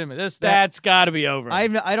honor student. That. That's got to be over. I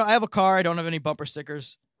have a car. I don't have any bumper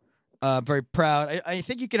stickers. Very proud. I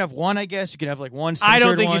think you can have one. I guess you can have like one. I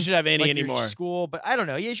don't think one, you should have any like anymore. Your school, but I don't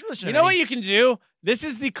know. Yeah, you really should. You know what you can do? This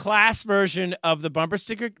is the class version of the bumper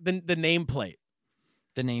sticker, the nameplate.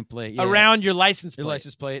 The nameplate around your license plate. Your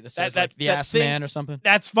license plate that says like the ass man or something.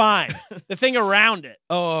 That's fine. The thing around it.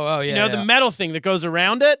 Oh, yeah. The metal thing that goes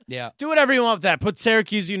around it. Yeah. Do whatever you want with that. Put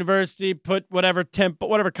Syracuse University. Put whatever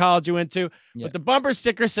college you went to. Yeah. But the bumper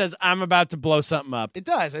sticker says, "I'm about to blow something up." It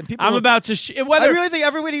does, and people. I'm about to. I really think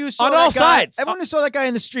everybody who saw on that all guy, sides. Everyone who saw that guy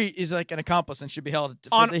in the street is like an accomplice and should be held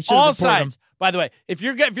on all sides. By the way, if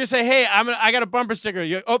you say, "Hey, I got a bumper sticker,"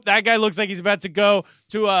 that guy looks like he's about to go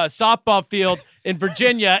to a softball field in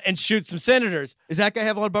Virginia and shoot some senators. Does that guy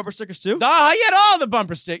have a lot of bumper stickers too? No, he had all the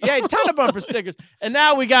bumper stickers. Yeah, a ton of bumper stickers. And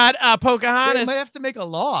now we got Pocahontas. They might have to make a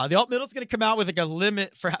law. The alt middle's going to come out with like a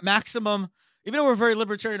limit for maximum. Even though we're a very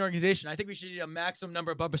libertarian organization, I think we should need a maximum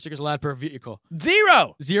number of bumper stickers allowed per vehicle.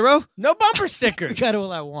 Zero. No bumper stickers. We got to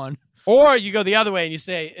allow one. Or you go the other way and you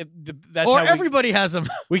say that's or how everybody has them.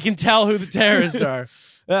 We can tell who the terrorists are.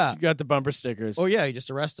 Yeah, you got the bumper stickers. Oh yeah, you just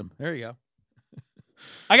arrest them. There you go.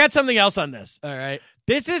 I got something else on this. All right.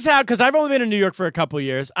 This is how, because I've only been in New York for a couple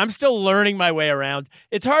years. I'm still learning my way around.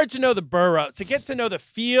 It's hard to know the boroughs. To get to know the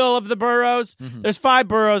feel of the boroughs, there's 5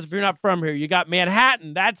 boroughs if you're not from here. You got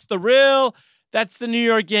Manhattan. That's the New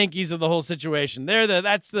York Yankees of the whole situation.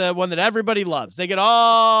 That's the one that everybody loves. They get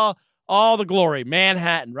all the glory.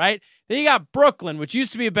 Manhattan, right? Then you got Brooklyn, which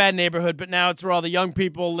used to be a bad neighborhood, but now it's where all the young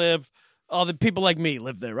people live. All the people like me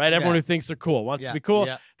live there, right? Everyone who thinks they're cool wants to be cool.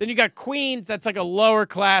 Yeah. Then you got Queens. That's like a lower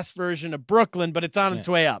class version of Brooklyn, but it's on its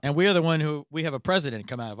way up. And we are the one who we have a president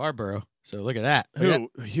come out of our borough. So look at that.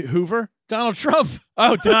 Hoover? Donald Trump.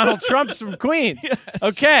 Oh, Donald Trump's from Queens. Yes.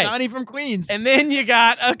 Okay. Donnie from Queens. And then you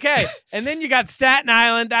got Staten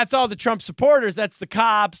Island. That's all the Trump supporters. That's the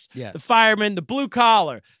cops, the firemen, the blue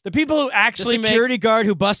collar, the people who actually the security guard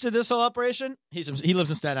who busted this whole operation. He lives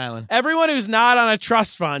in Staten Island. Everyone who's not on a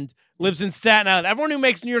trust fund lives in Staten Island. Everyone who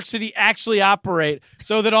makes New York City actually operate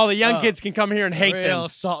so that all the young kids can come here and hate them.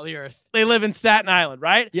 Salt of the earth. They live in Staten Island,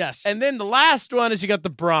 right? Yes. And then the last one is you got the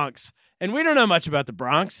Bronx. And we don't know much about the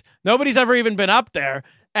Bronx. Nobody's ever even been up there.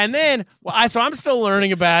 And then, so I'm still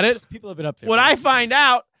learning about it. People have been up there. What I find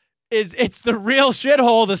out is it's the real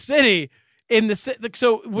shithole of the city.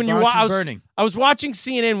 So when you watch, I was watching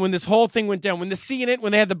CNN when this whole thing went down. When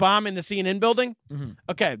they had the bomb in the CNN building. Mm-hmm.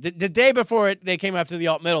 Okay, the day before they came after the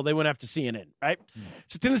alt middle, they went after CNN, right? Mm-hmm.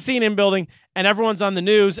 So it's in the CNN building, and everyone's on the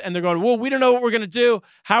news, and they're going, "Well, we don't know what we're going to do.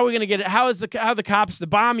 How are we going to get it? How the cops, the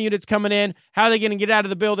bomb units coming in? How are they going to get out of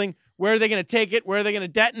the building? Where are they going to take it? Where are they going to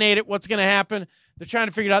detonate it? What's going to happen?" They're trying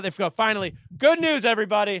to figure it out. They've got finally good news,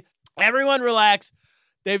 everybody. Everyone relax.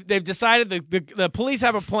 They've decided the police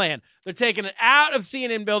have a plan. They're taking it out of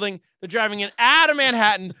CNN building. They're driving it out of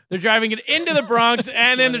Manhattan. They're driving it into the Bronx,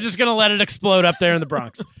 and then they're just going to let it explode up there in the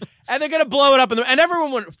Bronx. And they're going to blow it up. And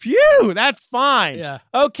everyone went, phew, that's fine. Yeah.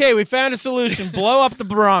 Okay, we found a solution. Blow up the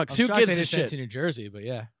Bronx. Who gives a shit? To New Jersey, but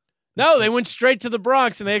yeah. No, they went straight to the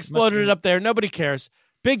Bronx, and they exploded it up there. Nobody cares.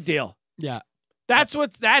 Big deal. Yeah. That's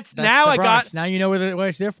now I got. Now you know what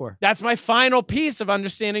it's there for. That's my final piece of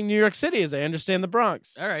understanding New York City is I understand the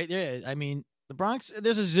Bronx. All right, yeah. I mean, the Bronx,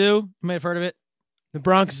 there's a zoo. You may have heard of it. The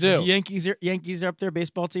Bronx Zoo. The Yankees are up there,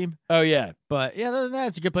 baseball team. Oh, yeah. But yeah, other than that,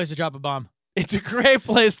 it's a good place to drop a bomb. It's a great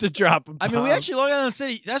place to drop a bomb. I mean, we actually, Long Island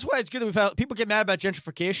City, that's why it's good that we've had, people get mad about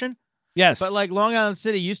gentrification. Yes. But like Long Island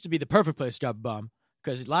City used to be the perfect place to drop a bomb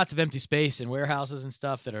because lots of empty space and warehouses and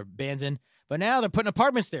stuff that are abandoned. But now they're putting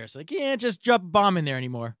apartments there, so they can't just drop a bomb in there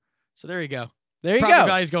anymore. So there you go. There you Property go.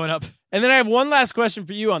 value's going up. And then I have one last question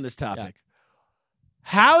for you on this topic. Yeah.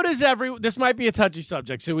 How does this might be a touchy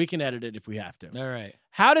subject, so we can edit it if we have to. All right.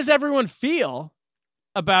 How does everyone feel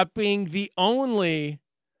about being the only,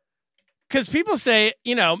 because people say,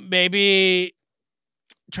 maybe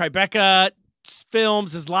Tribeca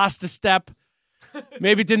Films has lost a step.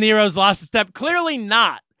 Maybe De Niro's lost a step. Clearly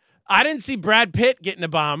not. I didn't see Brad Pitt getting a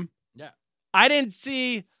bomb. Yeah. I didn't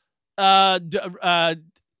see you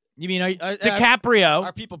mean DiCaprio.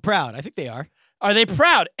 Are people proud? I think they are. Are they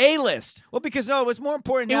proud? A-list. Well, because no, what's more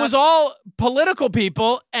important. It was all political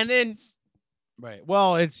people, and then right.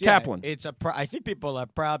 Well, it's Kaplan. I think people are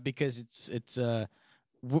proud because it's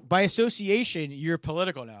by association, you're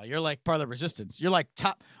political now. You're like part of the resistance. You're like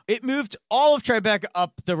top. It moved all of Tribeca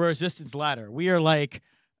up the resistance ladder. We are like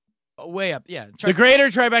way up. Yeah. The greater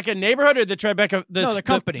Tribeca neighborhood or the Tribeca? The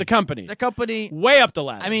company. The company. The company. Way up the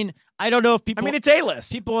ladder. I mean, I don't know if people. I mean, it's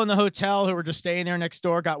A-list. People in the hotel who were just staying there next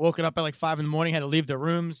door got woken up at like 5 a.m, had to leave their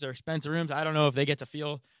rooms, their expensive rooms. I don't know if they get to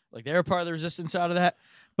feel like they're part of the resistance out of that.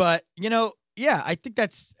 But, yeah, I think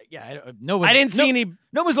that's, no one's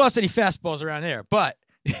lost any fastballs around there, but.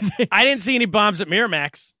 I didn't see any bombs at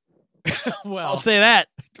Miramax. Well, I'll say that.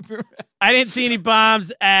 I didn't see any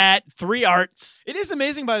bombs at 3 Arts. It is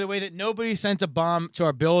amazing, by the way, that nobody sent a bomb to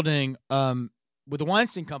our building. With the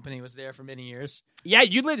Weinstein Company was there for many years. Yeah,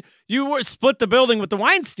 you were split the building with the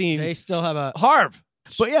Weinstein. They still have a Harv.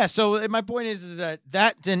 But yeah, so my point is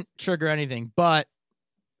that didn't trigger anything. But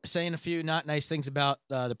saying a few not nice things about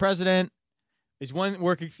the president is one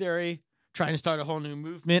working theory. Trying to start a whole new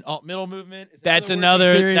movement, alt-middle movement. That's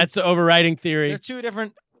another. That's the overriding theory. There are 2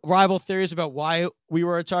 different rival theories about why we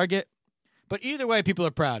were a target. But either way, people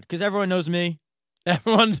are proud because everyone knows me. You're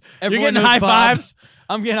getting high fives.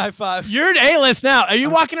 I'm getting high fives. You're an A-list now. Are you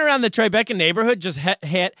walking around the Tribeca neighborhood just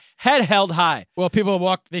head held high? Well,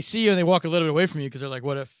 people they see you and they walk a little bit away from you because they're like,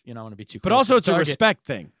 what if, I want to be too close. But also it's a respect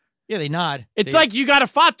thing. Yeah, they nod. It's like you got a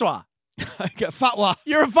fatwa. I got fatwa.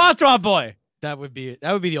 You're a fatwa boy. That would be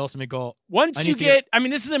the ultimate goal. Once you get,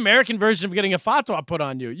 this is the American version of getting a fatwa put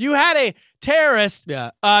on you. You had a terrorist,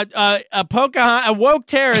 a woke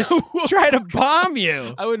terrorist try to bomb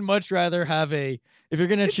you. I would much rather have if you're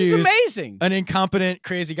going to This choose is amazing. an incompetent,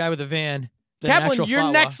 crazy guy with a van. Kaplan, you're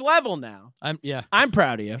fatwa. next level now. I'm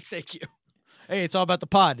proud of you. Thank you. Hey, it's all about the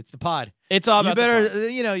pod. It's the pod. It's all about the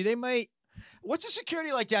pod. They might. What's the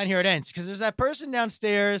security like down here at Ents? Because there's that person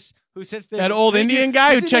downstairs who sits there. That old Indian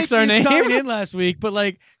guy who checks our name. Signed in last week, but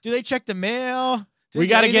do they check the mail? We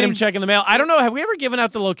got to get him checking the mail. I don't know. Have we ever given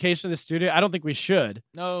out the location of the studio? I don't think we should.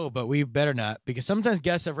 No, but we better not because sometimes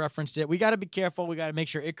guests have referenced it. We got to be careful. We got to make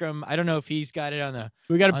sure Ikram. I don't know if he's got it on the.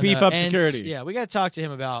 We got to beef up Ents. security. Yeah, we got to talk to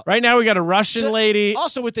him about. Right now, we got a Russian lady.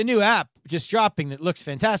 Also, with the new app just dropping, that looks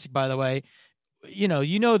fantastic. By the way.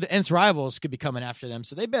 The Ents rivals could be coming after them,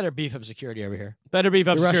 so they better beef up security over here. Better beef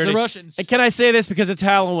up security. The Russians. And can I say this because it's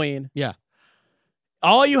Halloween? Yeah.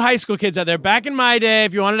 All you high school kids out there, back in my day,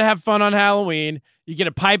 if you wanted to have fun on Halloween, you get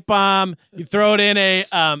a pipe bomb, you throw it in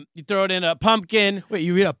a pumpkin. Wait,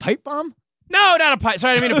 you get a pipe bomb? No, not a pipe.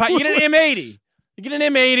 Sorry, I didn't mean a pipe. You get an M80. You get an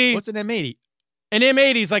M80. What's an M80? An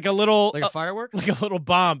M80 is like a little firework, like a little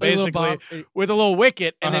bomb, basically, with a little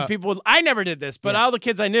wicket, and then people. I never did this, but all the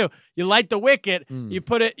kids I knew, you light the wicket, you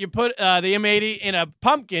put the M80 in a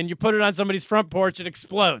pumpkin, you put it on somebody's front porch, it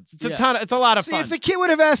explodes. It's a lot of fun. If the kid would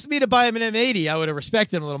have asked me to buy him an M80, I would have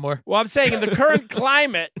respected him a little more. Well, I'm saying in the current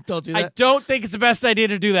climate, don't do that. I don't think it's the best idea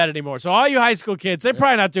to do that anymore. So all you high school kids, they're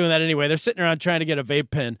probably not doing that anyway. They're sitting around trying to get a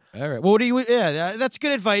vape pen. All right. Well, that's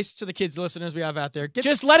good advice to the kids, listeners we have out there.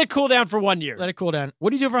 Just let it cool down for 1 year. Let it cool down. What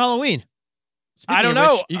do you do for Halloween? I don't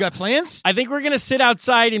know. You got plans? I think we're going to sit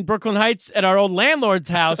outside in Brooklyn Heights at our old landlord's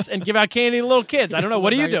house and give out candy to little kids. I don't know.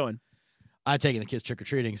 What are you doing? I'm taking the kids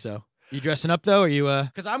trick-or-treating, so. You dressing up, though? Or you,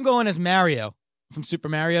 Because I'm going as Mario from Super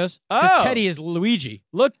Mario's. Because Teddy is Luigi.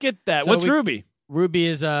 Look at that. So What's Ruby? Ruby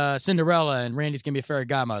is Cinderella, and Randy's going to be a fairy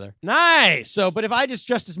godmother. Nice. So, but if I just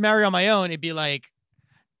dressed as Mario on my own, it'd be like,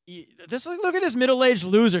 look at this middle-aged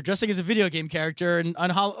loser dressing as a video game character and on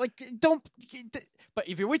don't. But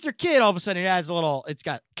if you're with your kid, all of a sudden it adds a little. It's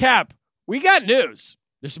got Cap. We got news.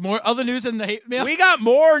 There's more other news than the hate mail. We got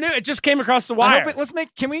more news. It just came across the wire.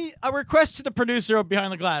 Can we a request to the producer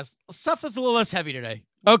behind the glass? Stuff that's a little less heavy today.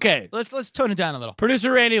 Okay. Let's tone it down a little.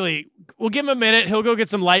 Producer Randy Lee. We'll give him a minute. He'll go get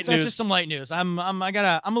some light news. Just some light news. I'm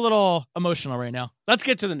a little emotional right now. Let's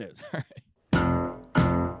get to the news. All right.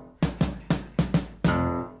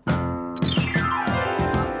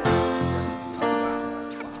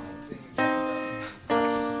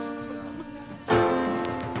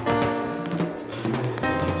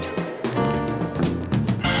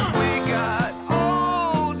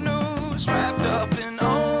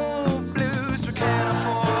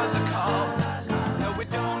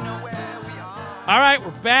 All right,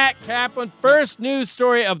 we're back. Kaplan, first news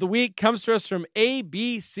story of the week comes to us from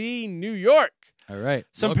ABC New York. All right.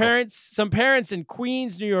 Some parents in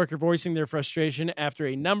Queens, New York are voicing their frustration after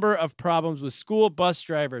a number of problems with school bus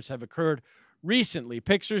drivers have occurred recently.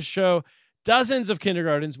 Pictures show dozens of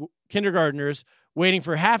kindergartners waiting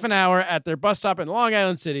for half an hour at their bus stop in Long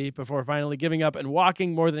Island City before finally giving up and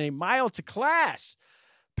walking more than a mile to class.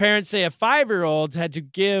 Parents say a 5-year-old had to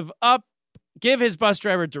give his bus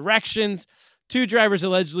driver directions, 2 drivers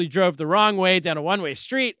allegedly drove the wrong way down a one-way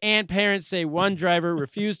street, and parents say one driver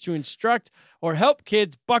refused to instruct or help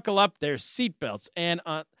kids buckle up their seatbelts. And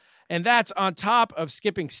that's on top of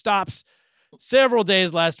skipping stops several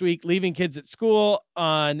days last week, leaving kids at school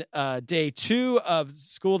on day 2 of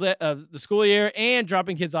the school year and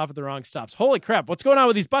dropping kids off at the wrong stops. Holy crap. What's going on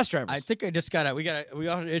with these bus drivers? I think we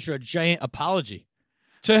ought to issue a giant apology.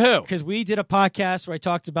 To who? Because we did a podcast where I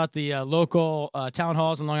talked about the local town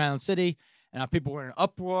halls in Long Island City and how people were in an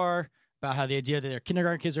uproar about how the idea that their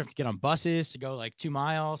kindergarten kids have to get on buses to go like 2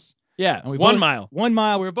 miles. Yeah, and 1 mile. 1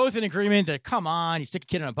 mile. We were both in agreement that, come on, you stick a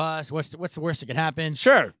kid on a bus. What's the worst that could happen?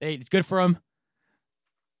 Sure. Hey, it's good for them.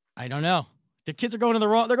 I don't know. The kids are going to the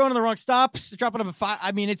wrong stops. They're dropping up at 5.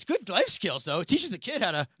 I mean, it's good life skills, though. It teaches the kid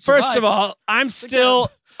how to survive. First of all, I'm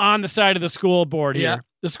still on the side of the school board here,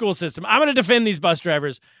 the school system. I'm going to defend these bus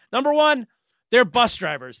drivers. Number one, they're bus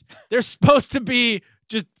drivers. They're supposed to be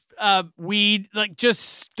just weed, like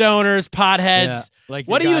just stoners, potheads. Yeah, like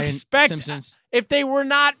what do you expect? Simpsons. If they were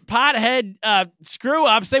not pothead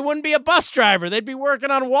screw-ups, they wouldn't be a bus driver. They'd be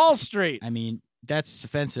working on Wall Street. I mean, that's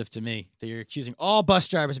offensive to me that you're accusing all bus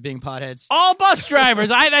drivers of being potheads. All bus drivers.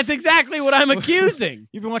 That's exactly what I'm accusing.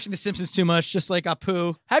 You've been watching The Simpsons too much, just like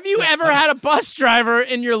Apu. Have you ever had a bus driver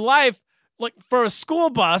in your life, like for a school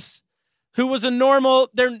bus, who was a normal?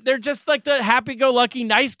 They're just like the happy-go-lucky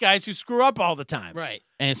nice guys who screw up all the time, right?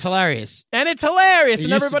 And it's hilarious. And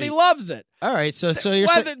everybody loves it. All right, so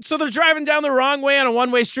they're driving down the wrong way on a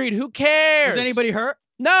one-way street. Who cares? Was anybody hurt?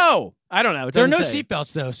 No, I don't know. There are no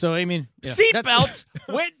seatbelts, though. So, I mean, seatbelts?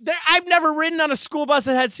 I've never ridden on a school bus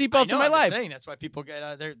that had seatbelts in my life. That's why people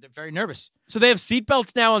get they're very nervous. So they have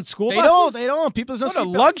seatbelts now on school buses? They don't. People don't. What a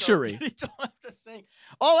luxury. So they don't. I'm just saying.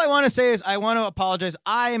 All I want to say is I want to apologize.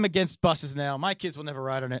 I am against buses now. My kids will never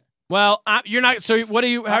ride on it. Well, you're not. So what are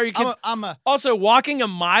you? How are your kids? Also, walking a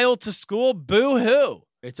mile to school. Boo hoo.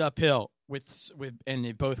 It's uphill. With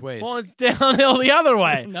in both ways. Well, it's downhill the other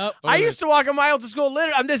way. Nope. I used to walk a mile to school.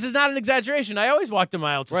 Literally, this is not an exaggeration. I always walked a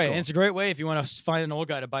mile to school. Right, and it's a great way if you want to find an old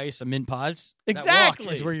guy to buy you some mint pods. Exactly. That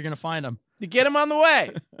walk is where you're going to find them. You get them on the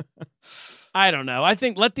way. I don't know. I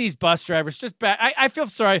think let these bus drivers just back. I feel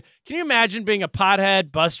sorry. Can you imagine being a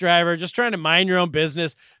pothead bus driver, just trying to mind your own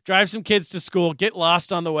business, drive some kids to school, get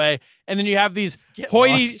lost on the way, and then you have these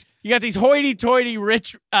hoity-toity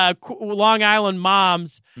rich Long Island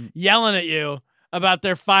moms yelling at you about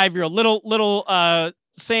their 5-year-old. Little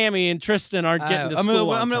Sammy and Tristan aren't getting to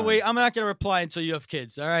school. I'm gonna wait. I'm not gonna reply until you have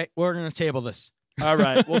kids. All right, we're gonna table this. All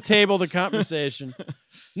right, we'll table the conversation.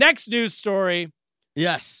 Next news story.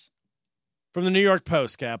 Yes. From the New York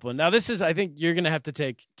Post, Kaplan. Now, this is, I think you're going to have to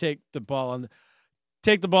take the ball and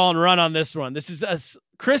run on this one. This is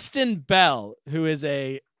Kristen Bell, who is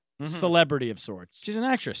a celebrity of sorts. She's an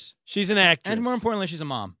actress. And more importantly, she's a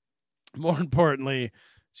mom. More importantly,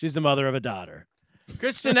 she's the mother of a daughter.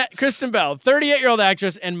 Kristen Bell, 38-year-old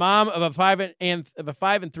actress and mom of a 5 and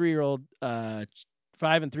 3-year-old 5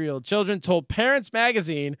 and 3-year-old children, told Parents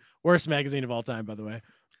Magazine, worst magazine of all time, by the way.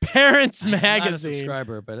 Parents Magazine. I'm not a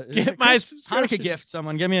subscriber, but get my subscription. Hanukkah gift.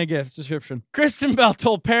 Someone give me a gift subscription. Kristen Bell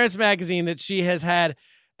told Parents Magazine that she has had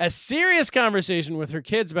a serious conversation with her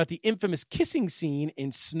kids about the infamous kissing scene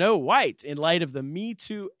in Snow White in light of the Me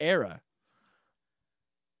Too era.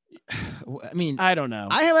 I mean, I don't know.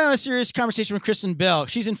 I have had a serious conversation with Kristen Bell.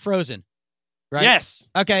 She's in Frozen, right? Yes.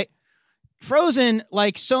 Okay. Frozen,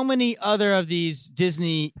 like so many other of these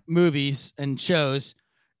Disney movies and shows,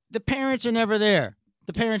 the parents are never there.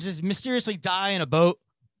 The parents just mysteriously die in a boat.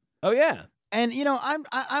 Oh yeah, and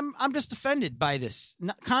I'm just offended by this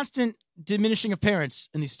constant diminishing of parents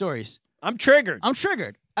in these stories. I'm triggered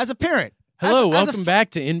as a parent. Hello, welcome back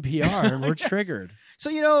to NPR, and we're triggered.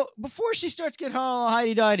 So before she starts getting all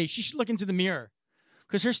hidey-didey, she should look into the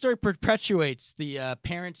because her story perpetuates the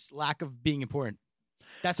parents' lack of being important.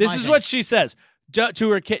 This is what she says. To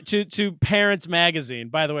her to Parents Magazine.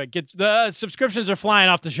 By the way, get the subscriptions are flying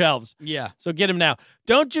off the shelves. Yeah, so get them now.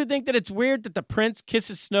 Don't you think that it's weird that the prince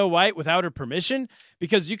kisses Snow White without her permission?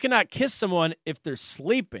 Because you cannot kiss someone if they're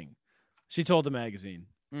sleeping. She told the magazine.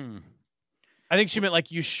 I think she meant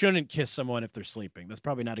like you shouldn't kiss someone if they're sleeping. That's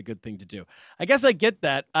probably not a good thing to do. I guess I get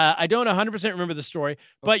that. I don't 100% remember the story,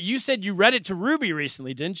 but you said you read it to Ruby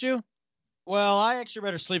recently, didn't you? Well, I actually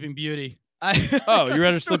read her Sleeping Beauty. You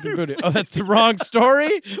read her Sleeping Beauty. Oh, that's the wrong story?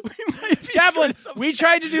 Kaplan, we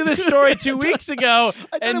tried to do this story 2 weeks ago,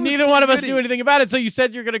 and neither one of us knew anything about it, so you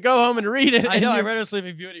said you're going to go home and read it. I know, I read her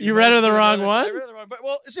Sleeping Beauty. You read her the wrong one? I read her the wrong one.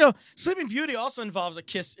 Well, Sleeping Beauty also involves a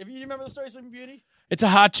kiss. If you remember the story of Sleeping Beauty? It's a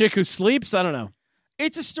hot chick who sleeps? I don't know.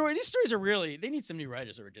 It's a story. These stories are really, they need some new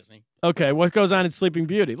writers over Disney. Okay, what goes on in Sleeping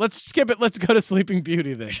Beauty? Let's skip it. Let's go to Sleeping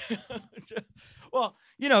Beauty then. Well,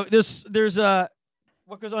 there's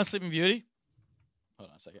what goes on in Sleeping Beauty? Hold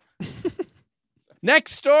on a second.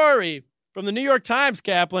 Next story from the New York Times,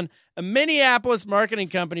 Kaplan. A Minneapolis marketing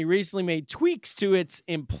company recently made tweaks to its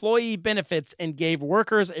employee benefits and gave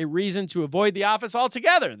workers a reason to avoid the office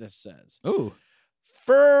altogether, this says. Ooh.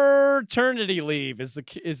 Fraternity leave is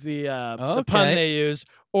the pun they use,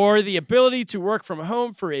 or the ability to work from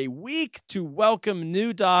home for a week to welcome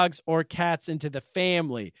new dogs or cats into the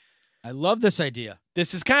family. I love this idea.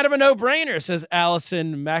 This is kind of a no-brainer, says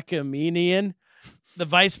Allison McAmenian, the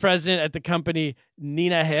vice president at the company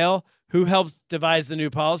Nina Hale, who helps devise the new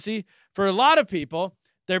policy. For a lot of people,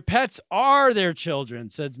 their pets are their children,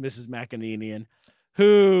 said Mrs. McAmenian,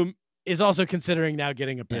 who is also considering now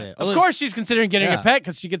getting a pet. Yeah. Of course she's considering getting a pet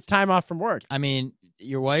because she gets time off from work. I mean,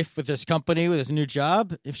 your wife with this company, with this new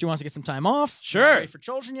job, if she wants to get some time off, sure. Not ready for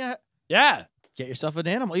children yet? Yeah. Get yourself an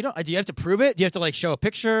animal. Do you have to prove it? Do you have to like show a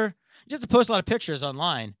picture? You just have to post a lot of pictures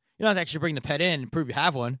online. You don't have to actually bring the pet in and prove you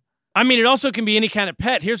have one. I mean, it also can be any kind of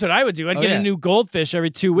pet. Here's what I would do. I'd get a new goldfish every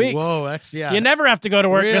 2 weeks. Whoa, that's, yeah. You never have to go to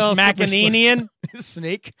work, Miss Real McAnenian.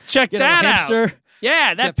 Snake. Check Get that a hamster. out.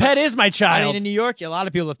 Yeah, that pet is my child. I mean, in New York, a lot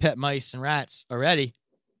of people have pet mice and rats already.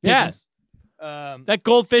 Yes. That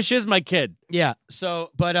goldfish is my kid. Yeah.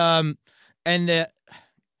 So, but, I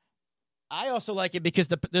also like it because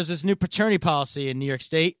there's this new paternity policy in New York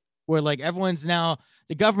State where, like, everyone's now,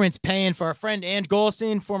 the government's paying for our friend Andrew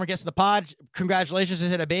Goldstein, former guest of the pod. Congratulations, he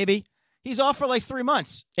had a baby. He's off for like 3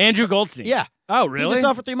 months. Andrew Goldstein. Yeah. Oh, really? He's just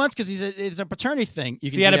off for 3 months because it's a paternity thing.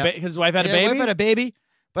 You can his wife had a baby? His wife had a baby,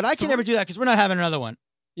 but I can never do that because we're not having another one.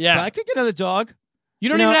 Yeah. But I could get another dog. You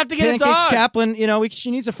don't even have to get a dog. Kaplan,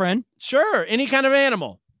 she needs a friend. Sure, any kind of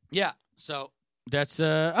animal. Yeah. So that's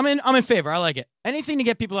I'm in favor. I like it. Anything to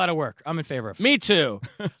get people out of work, I'm in favor of. Me too.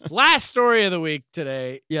 Last story of the week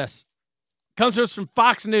today. Yes. Comes to us from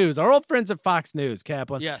Fox News, our old friends at Fox News,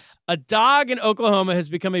 Kaplan. Yes. A dog in Oklahoma has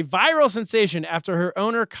become a viral sensation after her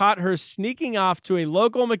owner caught her sneaking off to a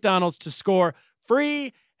local McDonald's to score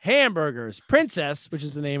free hamburgers. Princess, which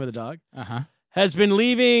is the name of the dog, has been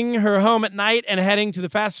leaving her home at night and heading to the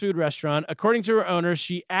fast food restaurant. According to her owner,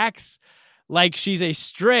 she acts like she's a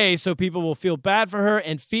stray so people will feel bad for her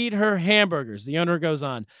and feed her hamburgers. The owner goes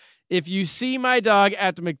on, "If you see my dog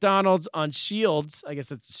at the McDonald's on Shields," I guess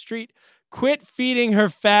that's the street, "quit feeding her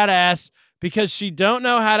fat ass because she don't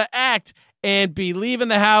know how to act and be leaving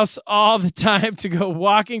the house all the time to go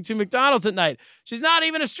walking to McDonald's at night. She's not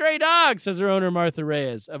even a stray dog," says her owner, Martha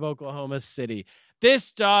Reyes of Oklahoma City.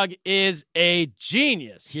 This dog is a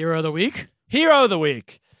genius. Hero of the week? Hero of the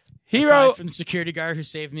week. Aside from the security guard who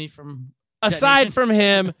saved me from Aside from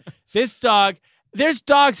him, this dog, there's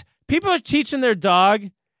dogs, people are teaching their dog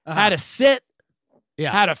how to sit,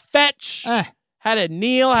 how to fetch, how to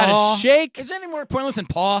kneel, how to shake. Is any more pointless than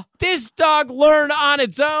paw? This dog learned on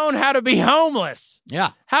its own how to be homeless. Yeah.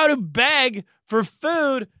 How to beg for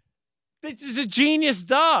food. This is a genius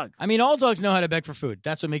dog. I mean, all dogs know how to beg for food.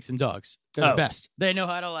 That's what makes them dogs. They're the best. They know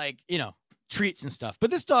how to, treats and stuff. But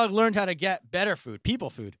this dog learned how to get better food, people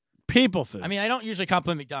food. People food. I mean, I don't usually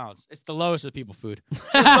compliment McDonald's. It's the lowest of people food. So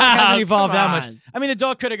the dog hasn't evolved that much. I mean, the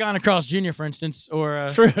dog could have gone to Carl's Jr., for instance, or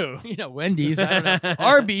True. Wendy's. I don't know.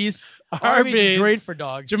 Arby's. Arby's is great for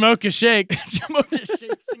dogs. Jamocha Shake. Jamocha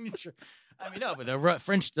Shake signature. I mean, no, but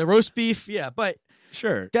the roast beef, yeah, but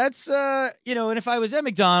sure. That's and if I was at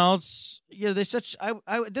McDonald's, this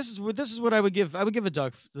is what I would give. I would give a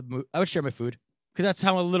dog. I would share my food. Because that's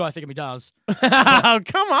how little I think of McDonald's. Oh,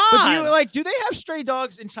 come on. But do they have stray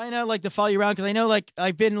dogs in China, to follow you around? Because I know,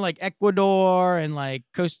 I've been in, Ecuador and,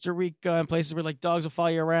 Costa Rica and places where, dogs will follow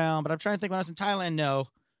you around. But I'm trying to think when I was in Thailand, no.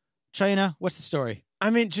 China, what's the story? I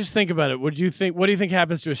mean, just think about it. What do you think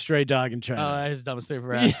happens to a stray dog in China? Oh, that is the dumbest thing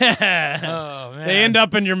ever asked. Yeah. Oh, man. They end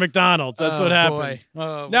up in your McDonald's. That's what happens.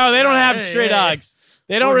 Oh, no, they don't have stray dogs.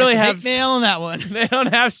 They don't really have nail on that one. They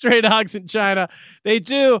don't have stray dogs in China. They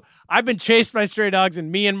do. I've been chased by stray dogs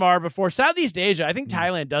in Myanmar before. Southeast Asia, I think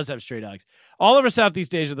Thailand does have stray dogs. All over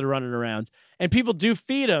Southeast Asia, they're running around. And people do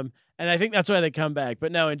feed them, and I think that's why they come back.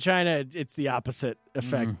 But no, in China, it's the opposite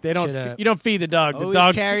effect. They don't. You don't feed the dog. Always the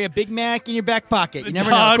dog carry a Big Mac in your back pocket. You never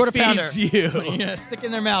know. Dog Quarter feeds pounder. you. Stick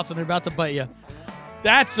in their mouth and they're about to bite you.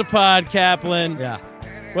 That's the pod, Kaplan. Yeah.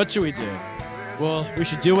 What should we do? Well, we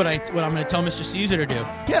should do what I'm going to tell Mr. Caesar to do.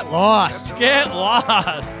 Get lost. Get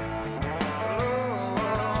lost.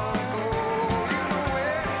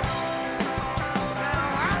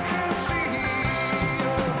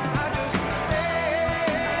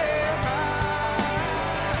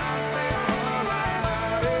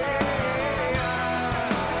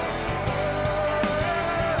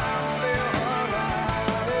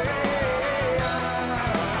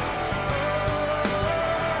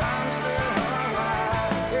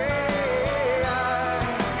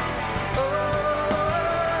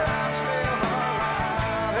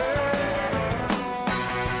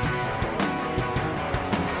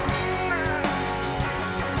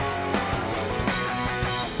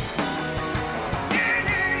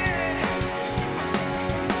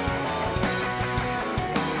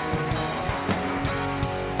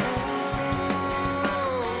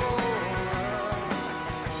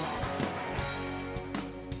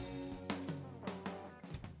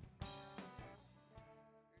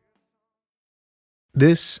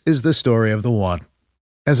 This is the story of the one.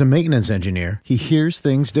 As a maintenance engineer, he hears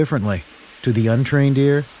things differently. To the untrained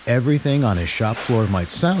ear, everything on his shop floor might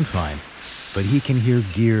sound fine, but he can hear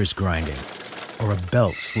gears grinding or a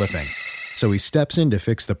belt slipping. So he steps in to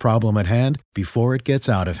fix the problem at hand before it gets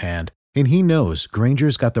out of hand. And he knows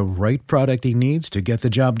Grainger's got the right product he needs to get the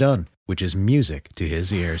job done, which is music to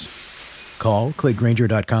his ears. Call, click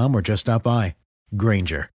Grainger.com, or just stop by.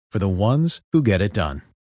 Grainger, for the ones who get it done.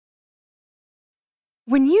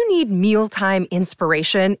 When you need mealtime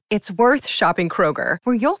inspiration, it's worth shopping Kroger,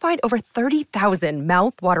 where you'll find over 30,000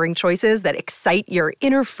 mouth-watering choices that excite your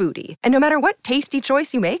inner foodie. And no matter what tasty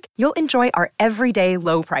choice you make, you'll enjoy our everyday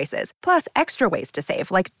low prices, plus extra ways to save,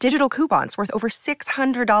 like digital coupons worth over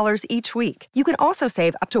 $600 each week. You can also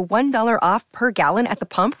save up to $1 off per gallon at the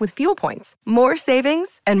pump with fuel points. More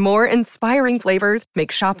savings and more inspiring flavors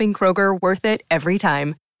make shopping Kroger worth it every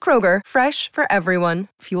time. Kroger, fresh for everyone.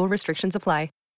 Fuel restrictions apply.